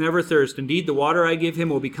him will never thirst. Indeed, the water I give him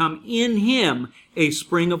will become in him a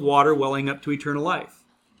spring of water welling up to eternal life.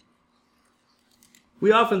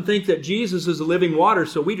 We often think that Jesus is the living water,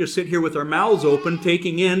 so we just sit here with our mouths open,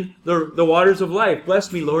 taking in the waters of life.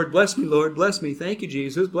 Bless me, Lord. Bless me, Lord. Bless me. Thank you,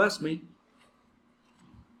 Jesus. Bless me.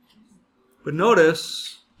 But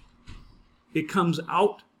notice, it comes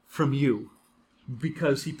out from you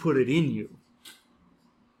because he put it in you.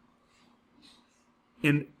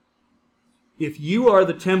 And if you are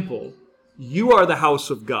the temple, you are the house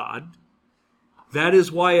of God. That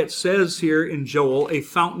is why it says here in Joel, a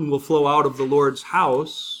fountain will flow out of the Lord's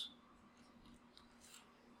house.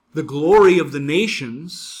 The glory of the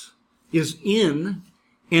nations is in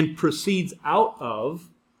and proceeds out of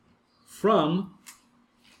from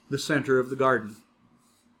the center of the garden,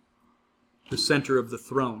 the center of the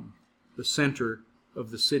throne, the center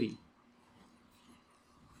of the city.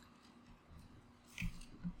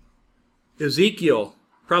 Ezekiel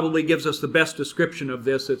probably gives us the best description of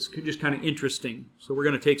this. It's just kind of interesting. So we're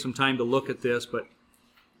going to take some time to look at this, but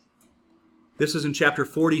this is in chapter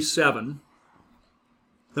 47.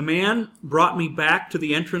 The man brought me back to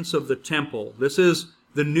the entrance of the temple. This is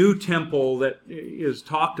the new temple that is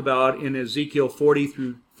talked about in Ezekiel 40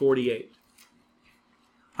 through 48.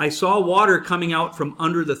 I saw water coming out from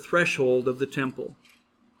under the threshold of the temple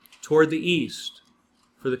toward the east,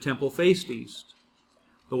 for the temple faced east.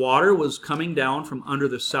 The water was coming down from under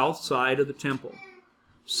the south side of the temple,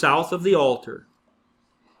 south of the altar.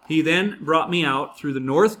 He then brought me out through the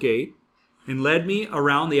north gate and led me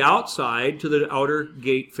around the outside to the outer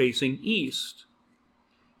gate facing east.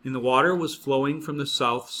 And the water was flowing from the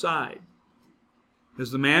south side.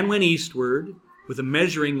 As the man went eastward, with a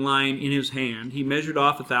measuring line in his hand, he measured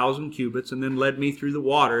off 1,000 cubits and then led me through the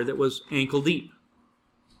water that was ankle deep.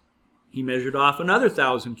 He measured off another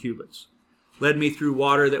 1,000 cubits, led me through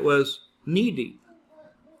water that was knee deep.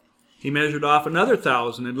 He measured off another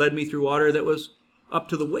 1,000 and led me through water that was up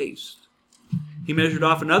to the waist. He measured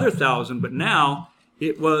off another 1,000, but now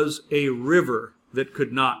it was a river that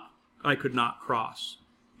I could not cross,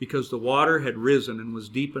 because the water had risen and was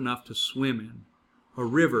deep enough to swim in, a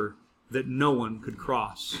river that no one could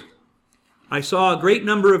cross. I saw a great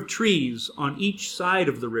number of trees on each side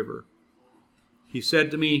of the river. He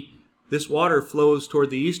said to me, "This water flows toward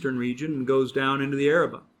the eastern region and goes down into the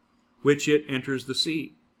Arabah, which it enters the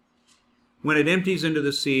sea. When it empties into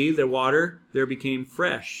the sea, the water there became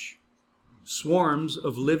fresh. Swarms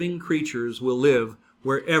of living creatures will live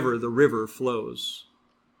wherever the river flows.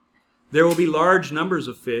 There will be large numbers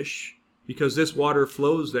of fish, because this water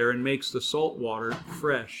flows there and makes the salt water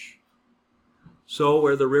fresh. So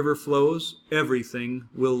where the river flows, everything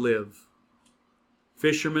will live.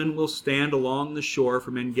 Fishermen will stand along the shore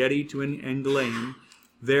from En-Gedi to Englaim.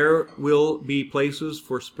 There will be places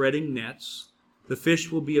for spreading nets. The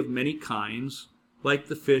fish will be of many kinds, like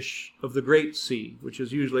the fish of the Great Sea," which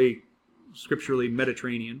is usually scripturally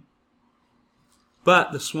Mediterranean.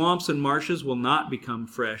 "But the swamps and marshes will not become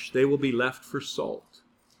fresh. They will be left for salt.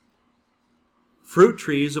 Fruit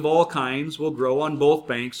trees of all kinds will grow on both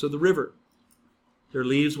banks of the river. Their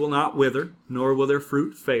leaves will not wither, nor will their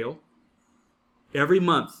fruit fail. Every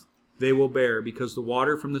month they will bear, because the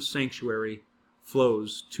water from the sanctuary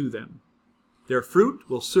flows to them. Their fruit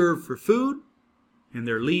will serve for food, and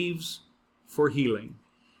their leaves for healing."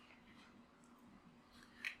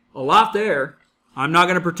 A lot there. I'm not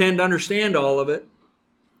going to pretend to understand all of it.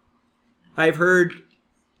 I've heard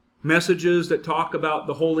messages that talk about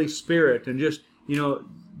the Holy Spirit and just,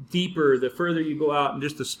 deeper the further you go out, and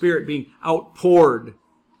just the Spirit being outpoured.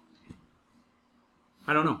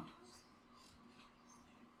 I don't know.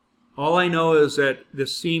 All I know is that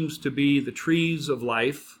this seems to be the trees of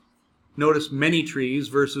life. Notice many trees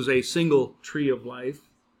versus a single tree of life.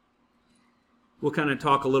 We'll kind of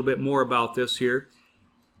talk a little bit more about this here.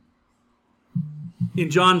 In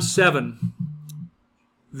John 7,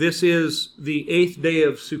 this is the 8th day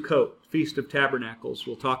of Sukkot, Feast of Tabernacles.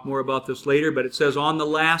 We'll talk more about this later, but it says, "On the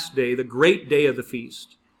last day, the great day of the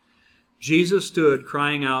feast, Jesus stood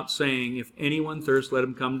crying out, saying, 'If anyone thirsts, let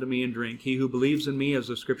him come to me and drink. He who believes in me, as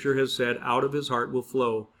the Scripture has said, out of his heart will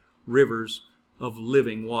flow rivers of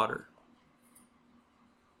living water.'"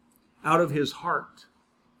 Out of his heart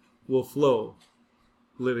will flow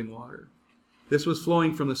living water. This was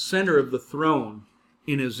flowing from the center of the throne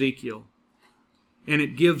in Ezekiel. And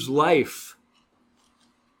it gives life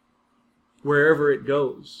wherever it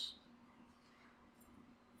goes.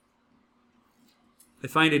 I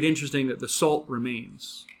find it interesting that the salt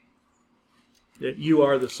remains. That you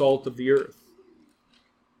are the salt of the earth.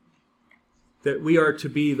 That we are to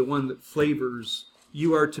be the one that flavors.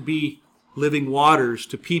 You are to be living waters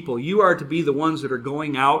to people. You are to be the ones that are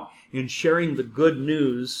going out and sharing the good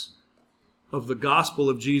news of the gospel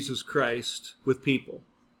of Jesus Christ with people.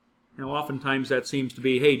 Now, oftentimes that seems to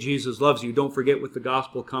be, hey, Jesus loves you. Don't forget, with the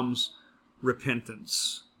gospel comes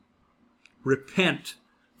repentance. Repent,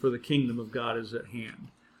 for the kingdom of God is at hand.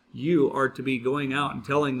 You are to be going out and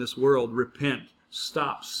telling this world, repent,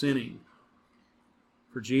 stop sinning,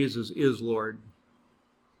 for Jesus is Lord.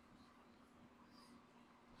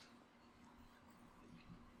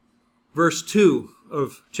 Verse 2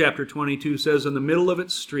 of chapter 22 says, "In the middle of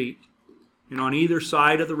its street, and on either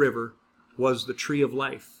side of the river, was the tree of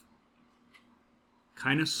life."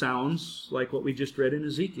 Kind of sounds like what we just read in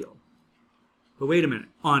Ezekiel. But wait a minute.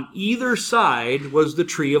 On either side was the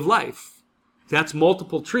tree of life. That's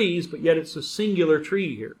multiple trees, but yet it's a singular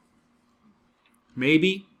tree here.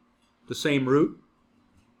 Maybe the same root.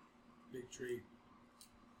 Big tree.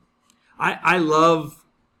 I love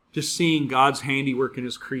just seeing God's handiwork in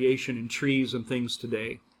His creation in trees and things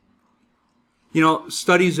today. You know,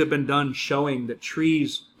 studies have been done showing that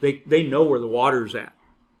trees, they know where the water's at.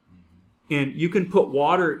 And you can put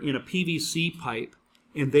water in a PVC pipe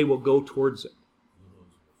and they will go towards it.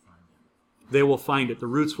 They will find it. The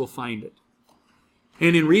roots will find it.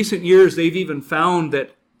 And in recent years, they've even found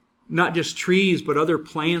that not just trees, but other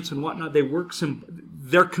plants and whatnot,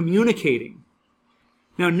 they're communicating.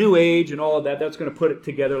 Now, New Age and all of that, that's going to put it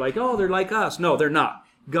together like, oh, they're like us. No, they're not.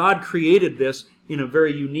 God created this in a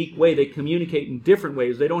very unique way. They communicate in different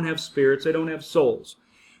ways. They don't have spirits. They don't have souls.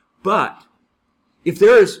 But if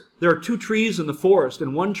there are two trees in the forest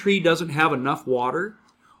and one tree doesn't have enough water,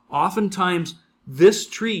 oftentimes this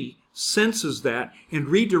tree senses that and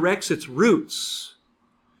redirects its roots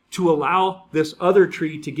to allow this other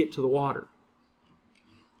tree to get to the water.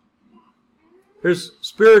 There's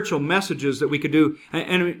spiritual messages that we could do,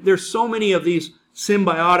 and there's so many of these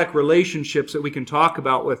symbiotic relationships that we can talk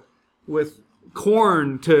about with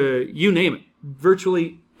corn to you name it,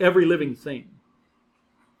 virtually every living thing.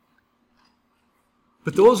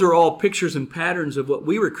 But those are all pictures and patterns of what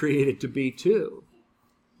we were created to be too.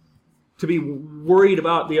 To be worried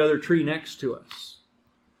about the other tree next to us.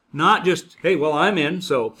 Not just, hey, well, I'm in,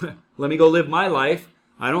 so let me go live my life.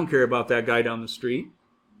 I don't care about that guy down the street.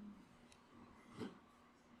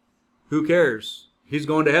 Who cares? He's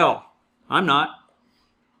going to hell. I'm not.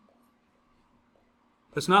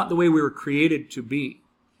 That's not the way we were created to be.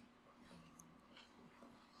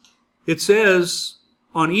 It says,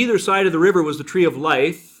 on either side of the river was the tree of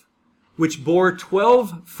life, which bore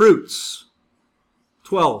 12 fruits.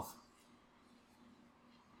 12.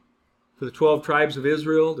 For the 12 tribes of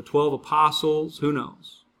Israel, the 12 apostles, who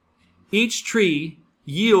knows? Each tree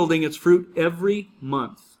yielding its fruit every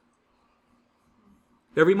month.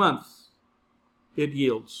 Every month it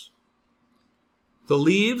yields. The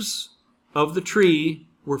leaves of the tree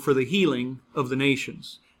were for the healing of the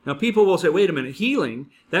nations. Now people will say, wait a minute,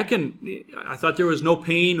 healing? I thought there was no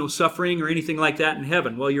pain, no suffering, or anything like that in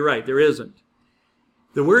heaven. Well, you're right, there isn't.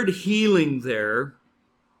 The word healing there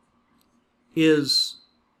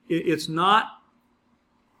it's not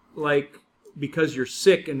like because you're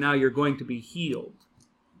sick and now you're going to be healed.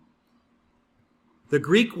 The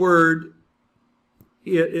Greek word,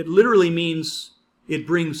 it literally means it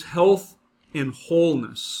brings health and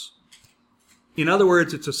wholeness. In other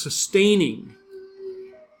words, it's a sustaining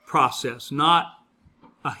process, not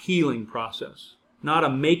a healing process. Not a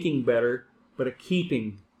making better, but a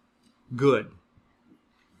keeping good.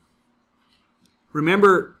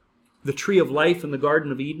 Remember the tree of life in the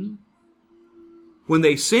Garden of Eden? When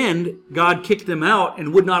they sinned, God kicked them out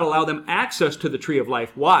and would not allow them access to the tree of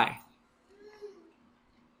life. Why?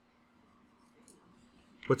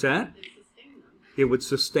 What's that? It would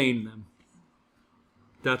sustain them.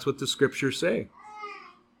 That's what the scriptures say.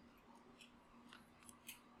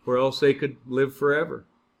 Or else they could live forever.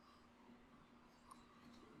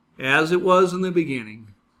 As it was in the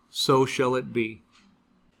beginning, so shall it be.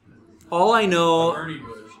 All I know,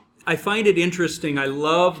 I find it interesting. I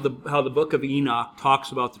love how the book of Enoch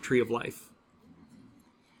talks about the tree of life.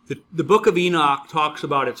 The book of Enoch talks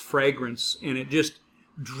about its fragrance, and it just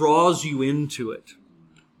draws you into it.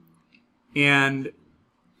 And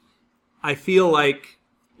I feel like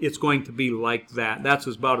it's going to be like that. That's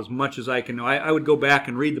about as much as I can know. I would go back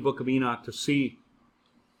and read the book of Enoch to see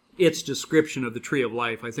its description of the tree of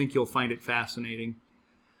life. I think you'll find it fascinating.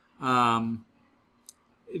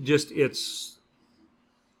 Just its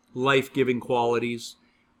life-giving qualities.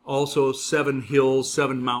 Also 7 hills,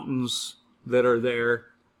 7 mountains that are there,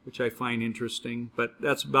 which I find interesting. But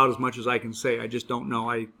that's about as much as I can say. I just don't know.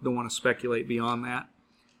 I don't want to speculate beyond that.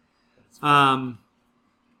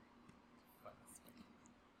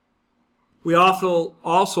 We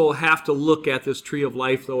also have to look at this tree of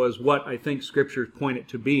life, though, as what I think Scriptures point it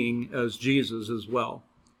to being, as Jesus as well.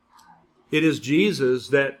 It is Jesus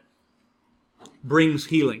that brings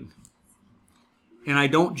healing. And I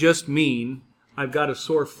don't just mean I've got a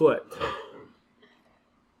sore foot.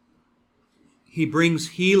 He brings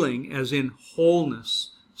healing as in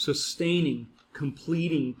wholeness, sustaining,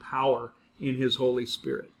 completing power in His Holy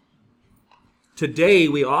Spirit. Today,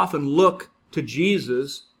 we often look to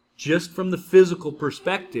Jesus just from the physical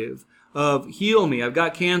perspective of, heal me, I've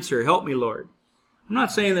got cancer, help me, Lord. I'm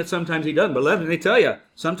not saying that sometimes He doesn't, but let me tell you,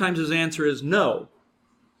 sometimes His answer is no.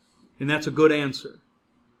 And that's a good answer,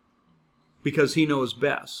 because He knows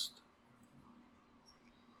best.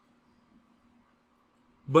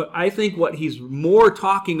 But I think what He's more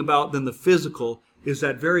talking about than the physical is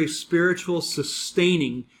that very spiritual,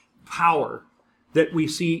 sustaining power that we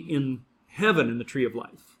see in heaven in the tree of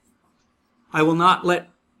life. I will not let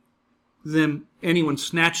anyone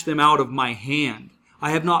snatch them out of my hand.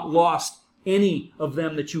 I have not lost any of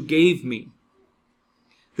them that you gave me.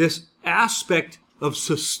 This aspect of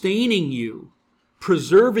sustaining you,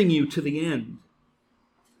 preserving you to the end.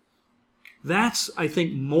 That's, I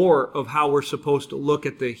think, more of how we're supposed to look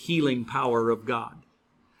at the healing power of God.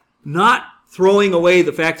 Not throwing away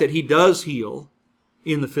the fact that He does heal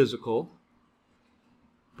in the physical,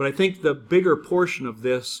 but I think the bigger portion of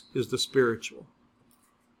this is the spiritual.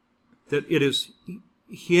 That it is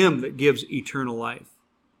Him that gives eternal life.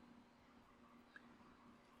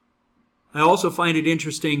 I also find it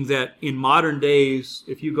interesting that in modern days,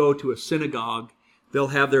 if you go to a synagogue, they'll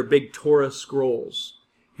have their big Torah scrolls.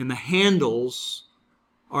 And the handles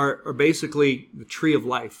are basically the tree of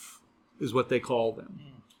life, is what they call them.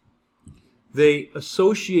 They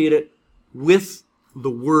associate it with the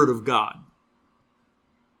Word of God.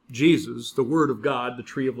 Jesus, the Word of God, the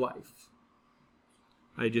tree of life.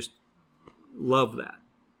 I just love that.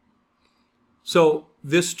 So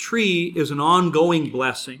this tree is an ongoing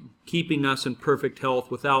blessing, keeping us in perfect health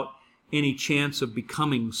without any chance of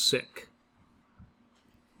becoming sick.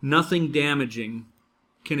 Nothing damaging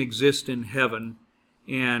can exist in heaven,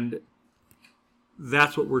 and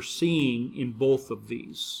that's what we're seeing in both of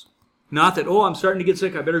these. Not that, I'm starting to get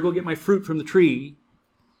sick, I better go get my fruit from the tree,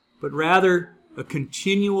 but rather a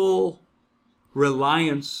continual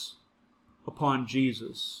reliance upon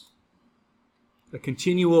Jesus. A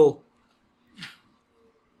continual...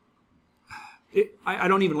 I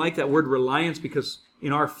don't even like that word reliance, because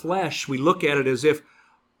in our flesh we look at it as if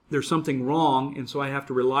there's something wrong, and so I have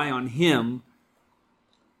to rely on Him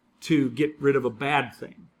to get rid of a bad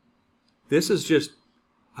thing. This is just,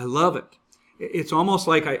 I love it. It's almost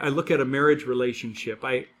like I look at a marriage relationship.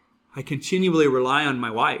 I continually rely on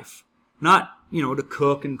my wife. Not, to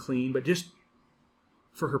cook and clean, but just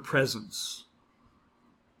for her presence.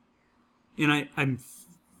 And I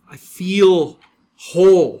feel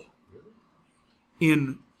whole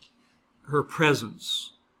in her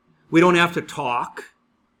presence. We don't have to talk.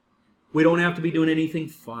 We don't have to be doing anything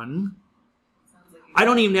fun. I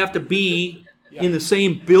don't even have to be in the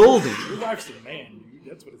same building. Your wife's a man, dude.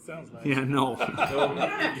 That's what it sounds like. Yeah, no.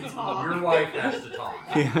 Your wife has to talk.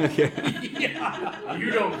 Yeah.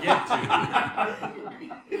 You don't get to.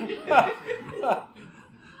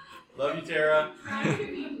 Love you, Tara. Trying to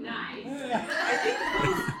be nice.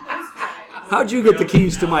 How'd you get the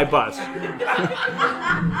keys to my bus?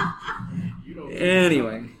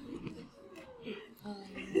 Anyway.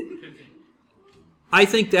 I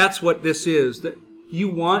think that's what this is. That you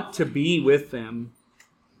want to be with them,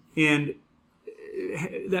 and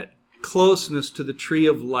that closeness to the tree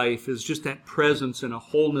of life is just that presence and a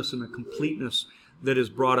wholeness and a completeness that is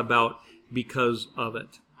brought about because of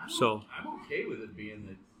it. So I'm okay with it being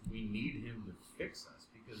that we need Him to fix us,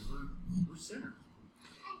 because we're sinners.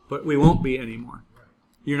 But we won't be anymore.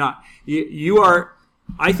 You're not. You are.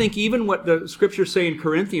 I think even what the scriptures say in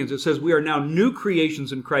Corinthians, it says we are now new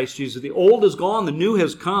creations in Christ Jesus. The old is gone, the new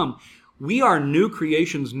has come. We are new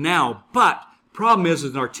creations now, but the problem is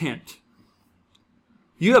in our tent.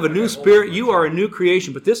 You have a new spirit, you are a new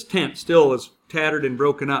creation, but this tent still is tattered and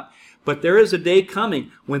broken up. But there is a day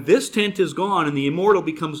coming when this tent is gone and the mortal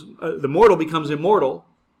becomes immortal.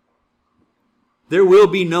 There will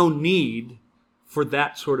be no need for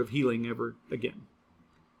that sort of healing ever again.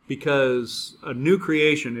 Because a new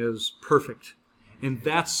creation is perfect. And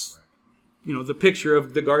that's, the picture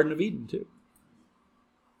of the Garden of Eden too.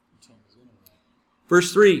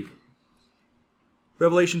 Verse 3,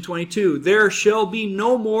 Revelation 22, there shall be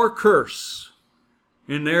no more curse.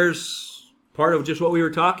 And there's part of just what we were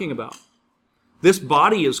talking about. This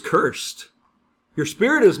body is cursed. Your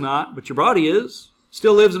spirit is not, but your body is.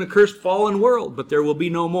 Still lives in a cursed fallen world, but there will be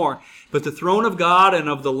no more. But the throne of God and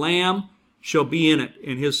of the Lamb shall be in it,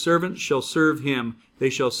 and His servants shall serve Him. They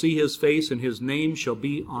shall see His face, and His name shall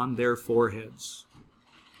be on their foreheads.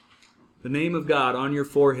 The name of God on your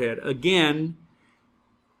forehead. Again,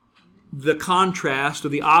 the contrast or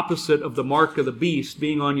the opposite of the mark of the beast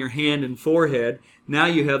being on your hand and forehead. Now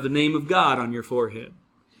you have the name of God on your forehead.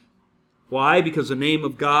 Why? Because the name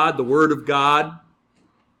of God, the Word of God,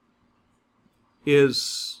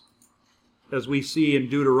 is, as we see in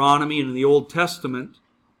Deuteronomy and in the Old Testament,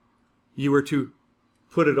 you were to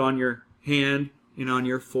put it on your hand and on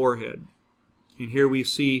your forehead. And here we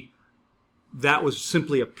see that was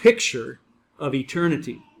simply a picture of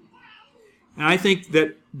eternity. And I think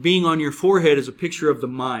that being on your forehead is a picture of the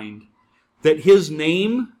mind. That His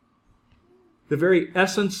name, the very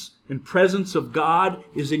essence and presence of God,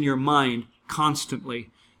 is in your mind constantly.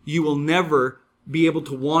 You will never be able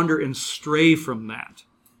to wander and stray from that.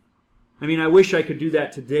 I mean, I wish I could do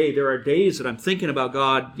that today. There are days that I'm thinking about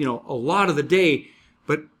God, a lot of the day,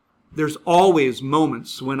 but there's always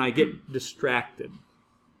moments when I get distracted.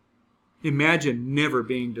 Imagine never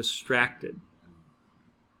being distracted.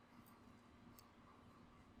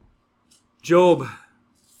 Job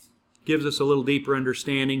gives us a little deeper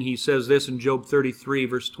understanding. He says this in Job 33,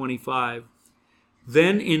 verse 25.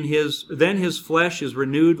 Then his flesh is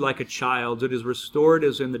renewed like a child's. It is restored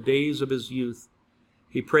as in the days of his youth.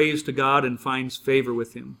 He prays to God and finds favor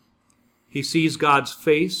with him. He sees God's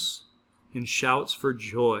face and shouts for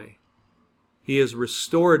joy. He is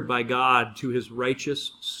restored by God to his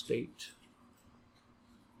righteous state.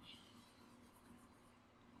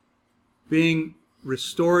 Being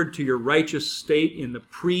restored to your righteous state in the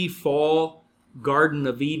pre-fall Garden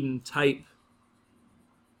of Eden type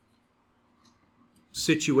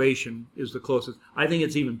situation is the closest. I think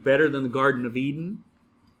it's even better than the Garden of Eden,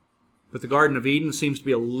 but the Garden of Eden seems to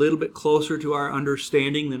be a little bit closer to our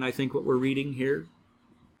understanding than I think what we're reading here.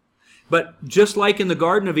 But just like in the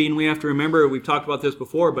Garden of Eden, we have to remember, we've talked about this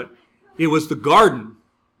before, but it was the Garden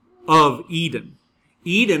of Eden.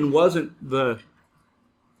 Eden wasn't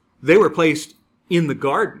they were placed in the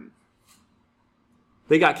garden.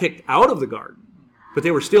 They got kicked out of the garden, but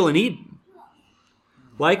they were still in Eden.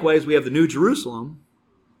 Likewise, we have the New Jerusalem,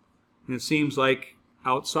 and it seems like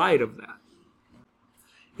outside of that.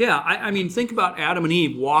 Yeah, I mean, think about Adam and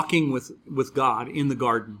Eve walking with God in the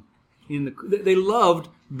garden. They loved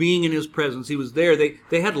being in his presence. He was there.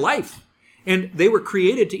 They had life, and they were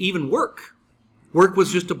created to even work. Work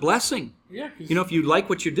was just a blessing. Yeah, if you like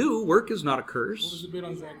what you do, work is not a curse. What was the bit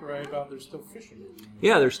on Zechariah about they're still fishermen?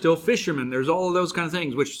 Yeah, they're still fishermen. There's all of those kind of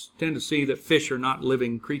things, which tend to see that fish are not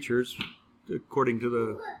living creatures, according to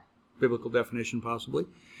the biblical definition, possibly.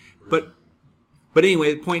 But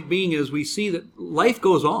anyway, the point being is we see that life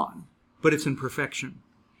goes on, but it's in perfection.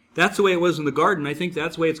 That's the way it was in the garden. I think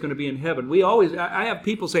that's the way it's going to be in heaven. I have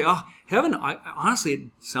people say, heaven, honestly, it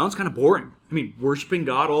sounds kind of boring. I mean, worshiping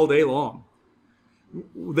God all day long.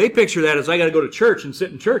 They picture that as I got to go to church and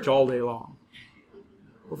sit in church all day long.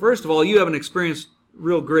 Well, first of all, you haven't experienced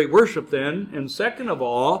real great worship then. And second of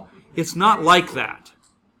all, it's not like that.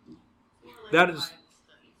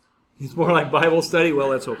 It's more like Bible study. Well,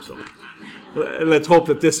 let's hope so. Let's hope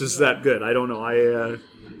that this is that good. I don't know.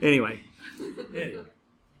 Anyway.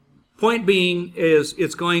 Point being is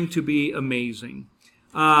it's going to be amazing.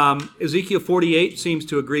 Ezekiel 48 seems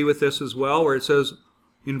to agree with this as well, where it says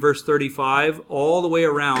in verse 35, all the way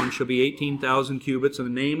around shall be 18,000 cubits, and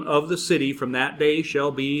the name of the city from that day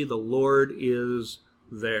shall be, the Lord is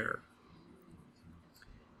there.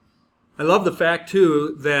 I love the fact,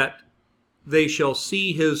 too, that they shall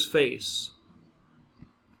see his face.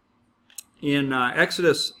 In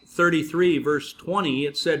Exodus 33, verse 20,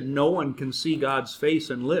 it said no one can see God's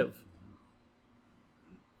face and live.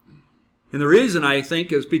 And the reason, I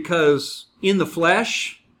think, is because in the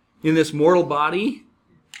flesh, in this mortal body,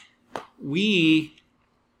 we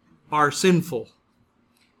are sinful.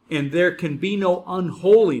 And there can be no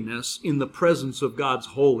unholiness in the presence of God's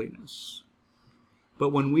holiness.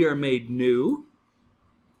 But when we are made new,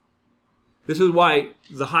 this is why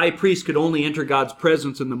the high priest could only enter God's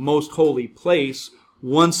presence in the most holy place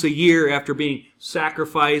once a year after being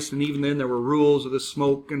sacrificed, and even then there were rules of the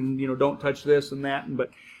smoke and, don't touch this and that,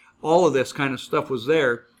 but all of this kind of stuff was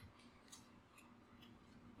there.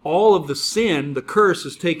 All of the sin, the curse,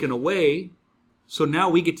 is taken away, so now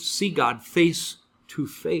we get to see God face to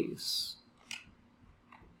face.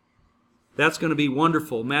 That's going to be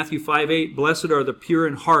wonderful. Matthew 5:8, blessed are the pure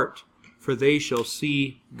in heart, for they shall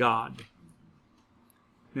see God.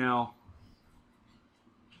 Now,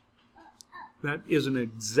 that isn't an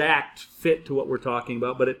exact fit to what we're talking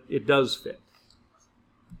about, but it does fit.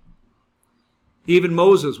 Even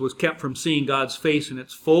Moses was kept from seeing God's face in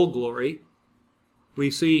its full glory. We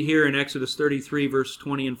see here in Exodus 33, verse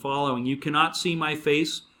 20 and following, you cannot see my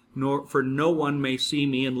face, for no one may see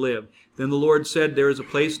me and live. Then the Lord said, there is a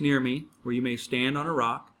place near me where you may stand on a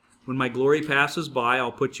rock. When my glory passes by,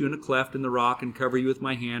 I'll put you in a cleft in the rock and cover you with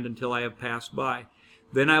my hand until I have passed by.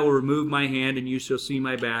 Then I will remove my hand and you shall see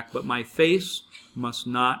my back, but my face must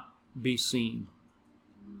not be seen.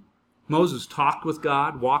 Moses talked with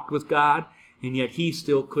God, walked with God, and yet he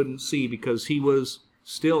still couldn't see because he was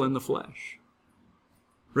still in the flesh.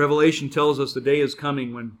 Revelation tells us the day is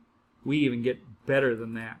coming when we even get better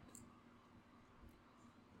than that.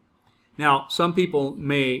 Now, some people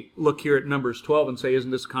may look here at Numbers 12 and say,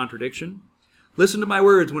 isn't this a contradiction? Listen to my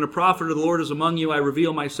words. When a prophet of the Lord is among you, I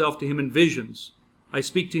reveal myself to him in visions. I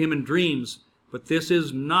speak to him in dreams. But this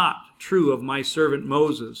is not true of my servant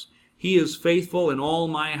Moses. He is faithful in all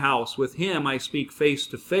my house. With him I speak face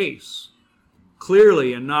to face.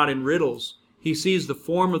 clearly and not in riddles. He sees the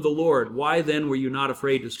form of the Lord. Why then were you not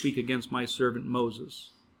afraid to speak against my servant Moses?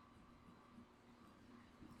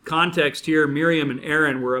 Context here, Miriam and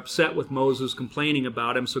Aaron were upset with Moses, complaining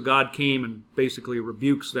about him, so God came and basically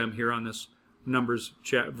rebukes them here on this Numbers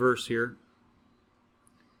verse here.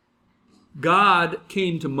 God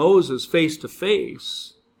came to Moses face to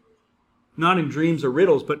face, not in dreams or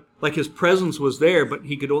riddles, but like his presence was there, but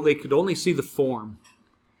they could only see the form.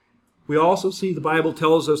 We also see the Bible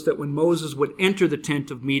tells us that when Moses would enter the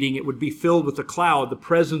tent of meeting, it would be filled with a cloud, the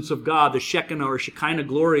presence of God, the Shekinah or Shekinah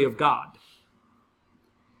glory of God.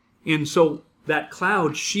 And so that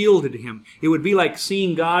cloud shielded him. It would be like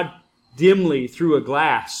seeing God dimly through a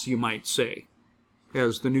glass, you might say,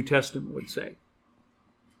 as the New Testament would say.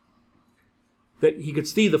 That he could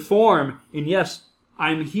see the form, and yes,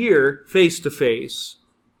 I'm here face to face,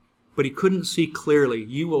 but he couldn't see clearly.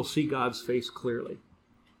 You will see God's face clearly.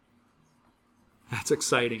 That's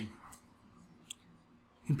exciting.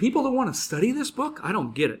 And people don't want to study this book? I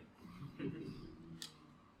don't get it.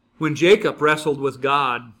 When Jacob wrestled with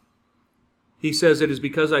God, he says, it is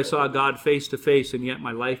because I saw God face to face and yet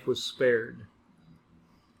my life was spared.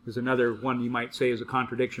 There's another one you might say is a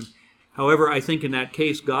contradiction. However, I think in that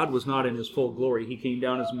case, God was not in his full glory. He came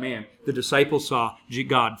down as a man. The disciples saw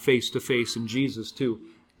God face to face and Jesus too,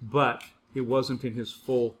 but it wasn't in his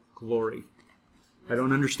full glory. I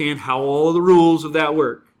don't understand how all the rules of that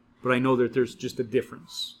work, but I know that there's just a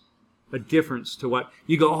difference. A difference to what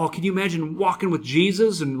you go, oh, can you imagine walking with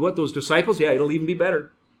Jesus and what those disciples? Yeah, it'll even be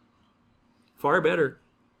better. Far better.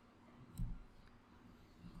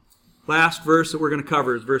 Last verse that we're going to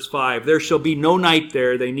cover is verse 5. There shall be no night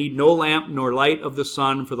there. They need no lamp nor light of the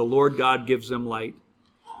sun, for the Lord God gives them light,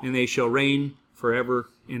 and they shall reign forever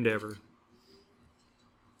and ever.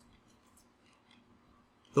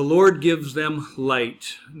 The Lord gives them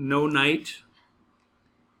light. No night,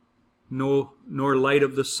 nor light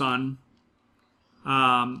of the sun.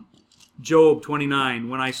 Job 29,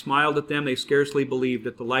 when I smiled at them, they scarcely believed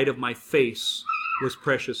that the light of my face was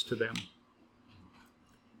precious to them.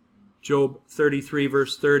 Job 33,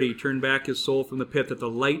 verse 30, turn back his soul from the pit, that the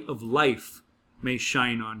light of life may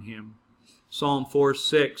shine on him. Psalm 4,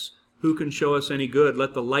 6, who can show us any good?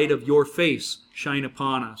 Let the light of your face shine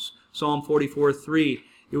upon us. Psalm 44, 3,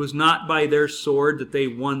 it was not by their sword that they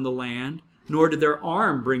won the land, nor did their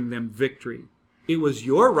arm bring them victory. It was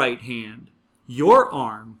your right hand, your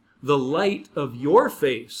arm, the light of your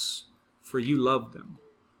face, for you loved them.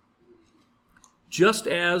 Just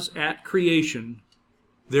as at creation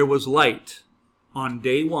there was light on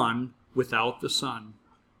day one without the sun,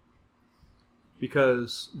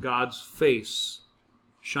 because God's face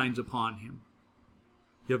shines upon him.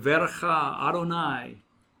 Yaverecha Adonai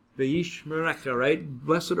ve'yishmerecha, right?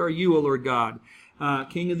 Blessed are you, O Lord God,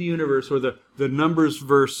 King of the universe, or the Numbers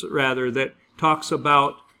verse, rather, that talks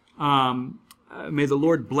about may the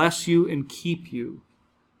Lord bless you and keep you.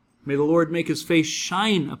 May the Lord make his face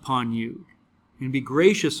shine upon you and be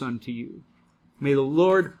gracious unto you. May the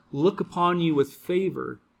Lord look upon you with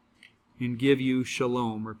favor and give you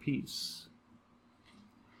shalom, or peace.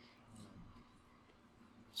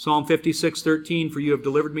 Psalm 56:13, for you have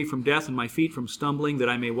delivered me from death and my feet from stumbling, that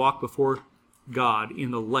I may walk before God in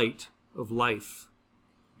the light of life.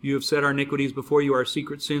 You have set our iniquities before you, our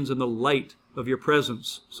secret sins, in the light of your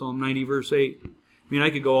presence. Psalm 90, verse 8. I mean, I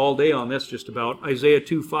could go all day on this just about. Isaiah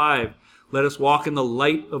 2:5. Let us walk in the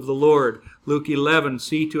light of the Lord. Luke 11.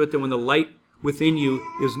 See to it that when the light within you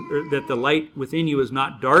is that the light within you is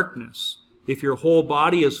not darkness. If your whole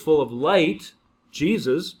body is full of light,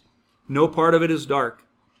 Jesus, no part of it is dark.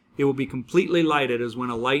 It will be completely lighted as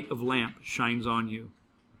when a light of lamp shines on you.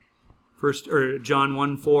 John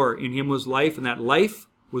 1:4. In him was life, and that life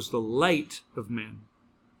was the light of men.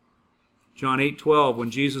 John 8:12,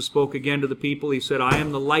 when Jesus spoke again to the people, he said, I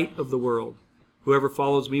am the light of the world. Whoever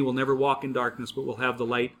follows me will never walk in darkness, but will have the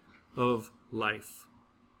light of life.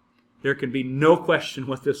 There can be no question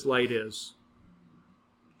what this light is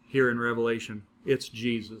here in Revelation. It's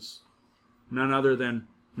Jesus. None other than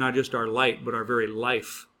not just our light, but our very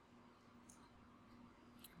life.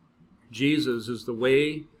 Jesus is the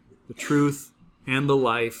way, the truth, and the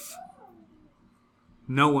life.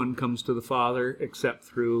 No one comes to the Father except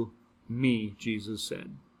through me, Jesus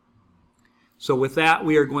said. So with that,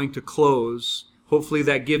 we are going to close. Hopefully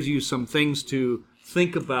that gives you some things to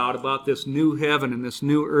think about this new heaven and this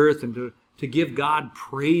new earth, and to give God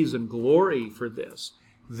praise and glory for this.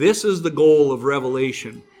 This is the goal of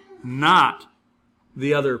Revelation, not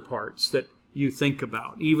the other parts that you think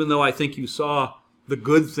about, even though I think you saw the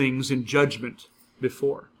good things in judgment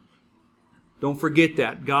before. Don't forget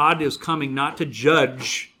that. God is coming not to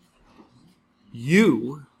judge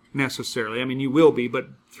you necessarily. I mean, you will be, but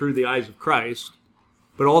through the eyes of Christ.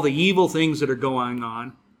 But all the evil things that are going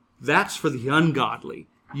on, that's for the ungodly.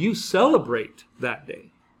 You celebrate that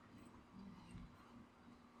day.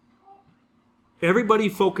 Everybody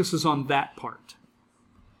focuses on that part.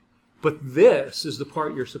 But this is the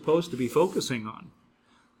part you're supposed to be focusing on.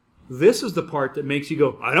 This is the part that makes you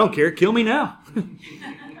go, I don't care, kill me now.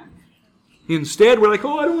 Instead, we're like,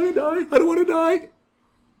 oh, I don't want to die. I don't want to die.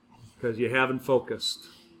 Because you haven't focused.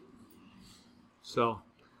 So,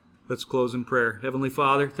 let's close in prayer. Heavenly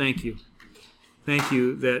Father, thank you. Thank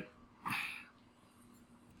you that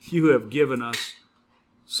you have given us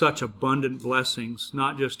such abundant blessings,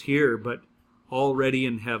 not just here, but already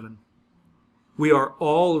in heaven. We are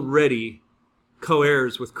already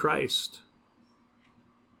co-heirs with Christ.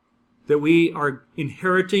 That we are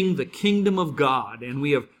inheriting the kingdom of God, and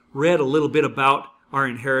we have read a little bit about our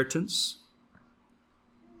inheritance.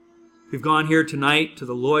 We've gone here tonight to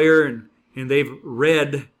the lawyer, and they've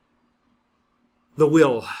read the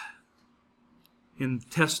will in the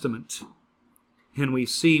testament, and we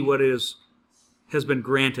see what has been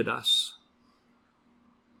granted us.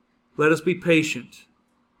 Let us be patient.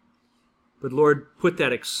 But Lord, put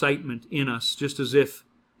that excitement in us, just as if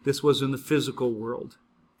this was in the physical world.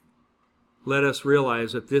 Let us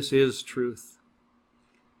realize that this is truth.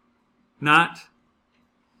 Not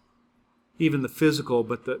even the physical,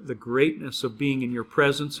 but the greatness of being in your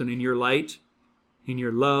presence and in your light, in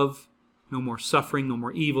your love. No more suffering, no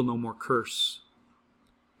more evil, no more curse.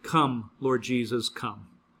 Come, Lord Jesus, come.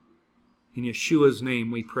 In Yeshua's name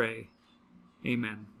we pray. Amen.